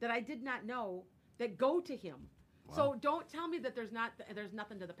that I did not know that go to him. Wow. So don't tell me that there's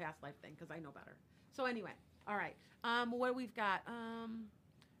nothing to the past life thing because I know better. So anyway, all right. What we've got?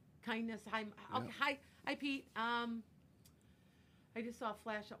 Kindness. Hi. Okay. Hi, Pete. I just saw a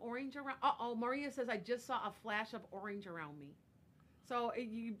flash of orange around. Maria says I just saw a flash of orange around me. So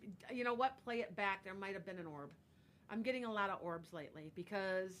you know what? Play it back. There might have been an orb. I'm getting a lot of orbs lately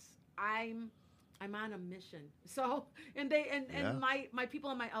because I'm on a mission. So and my people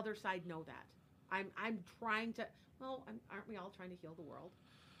on my other side know that. I'm trying to. Well, aren't we all trying to heal the world?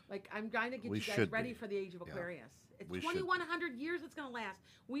 I'm trying to get you guys ready for the age of Aquarius. It's 2,100 years it's going to last.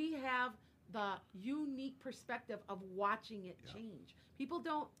 We have the unique perspective of watching it change. People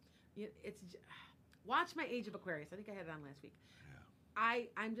don't. Watch my Age of Aquarius. I think I had it on last week. Yeah.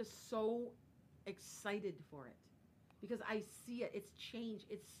 I'm just so excited for it because I see it. It's change.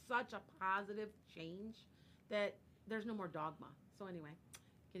 It's such a positive change that there's no more dogma. So anyway,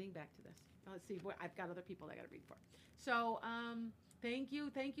 getting back to this. Let's see. I've got other people I got to read for. So thank you,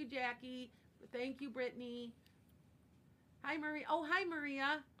 Jackie. Thank you, Brittany. Hi, Maria. Oh, hi,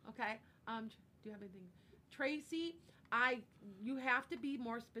 Maria. Okay. Do you have anything? Tracy, you have to be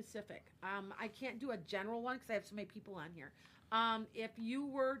more specific. I can't do a general one because I have so many people on here. If you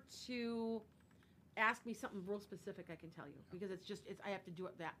were to ask me something real specific, I can tell you because I have to do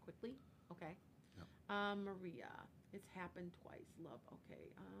it that quickly. Okay. Yep. Maria, it's happened twice. Love. Okay.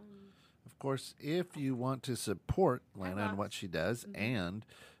 Of course, if you want to support Lana and what she does and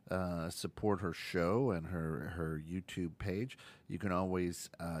support her show and her YouTube page, you can always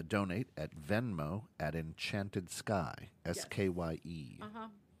donate at Venmo at Enchanted Sky, SKYE. Uh-huh.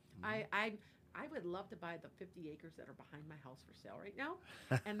 I would love to buy the 50 acres that are behind my house for sale right now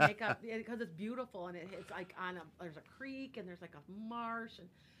and make up because it's beautiful and it's there's a creek and there's a marsh and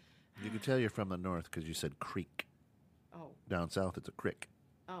you can tell you're from the north because you said creek. Oh. Down south, it's a crick.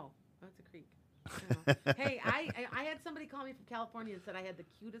 Oh, that's a creek. Hey, I had somebody call me from California and said I had the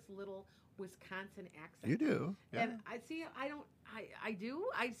cutest little Wisconsin accent. You do. Yeah. And I see, I do.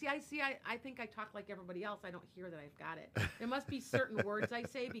 I think I talk like everybody else. I don't hear that I've got it. There must be certain words I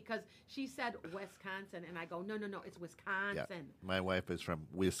say because she said Wisconsin and I go, no, it's Wisconsin. Yeah. My wife is from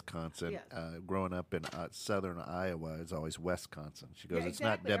Wisconsin. Yes. Growing up in southern Iowa, it's always Wisconsin. She goes, it's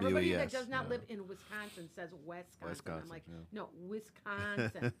exactly. not W-E-S. Everybody that does not live in Wisconsin says Wisconsin. I'm like, no,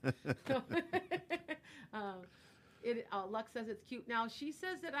 Wisconsin. Lux says it's cute. Now she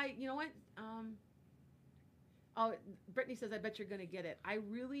says that you know what? Brittany says I bet you're gonna get it. I'm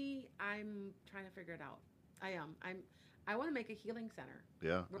trying to figure it out. I want to make a healing center.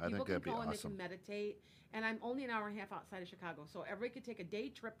 Yeah, where I people think can that'd be go and awesome. they can meditate. And I'm only an hour and a half outside of Chicago, so everybody could take a day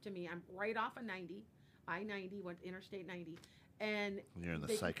trip to me. I'm right off of I-90, went Interstate 90, and you're in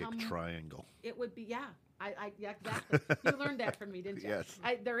the psychic triangle. It would be yeah, exactly. You learned that from me, didn't you? Yes.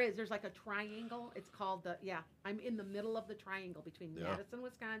 There's like a triangle. It's called I'm in the middle of the triangle between Madison,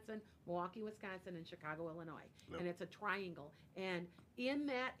 Wisconsin, Milwaukee, Wisconsin, and Chicago, Illinois. Yep. And it's a triangle. And in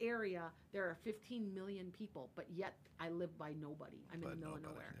that area, there are 15 million people, but yet I live by nobody. I'm in the middle of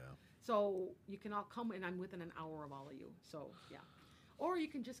nowhere. Yeah. So you can all come, and I'm within an hour of all of you. So, yeah. Or you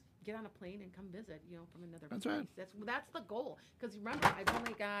can just get on a plane and come visit, from another place. Right. That's the goal. Because remember, I've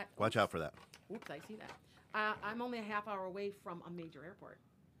only got... Watch out for that. Oops, I see that. I'm only a half hour away from a major airport.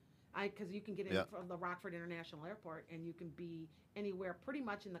 Because you can get in from the Rockford International Airport, and you can be anywhere pretty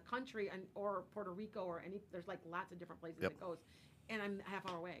much in the country or Puerto Rico or there's lots of different places it goes. and I'm half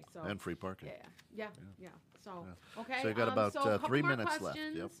hour away. So And free parking. yeah. So okay. So you got about so a couple 3 more minutes left.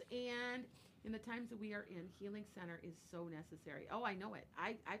 Yep. questions, and in the times that we are in, healing center is so necessary. Oh, I know it.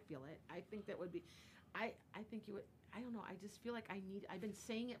 I feel it. I think that would be. I think you would. I don't know. I just feel like I've been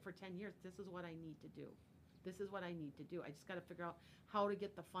saying it for 10 years. This is what I need to do. This is what I need to do. I just got to figure out how to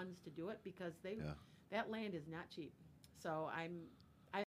get the funds to do it because that land is not cheap. So I'm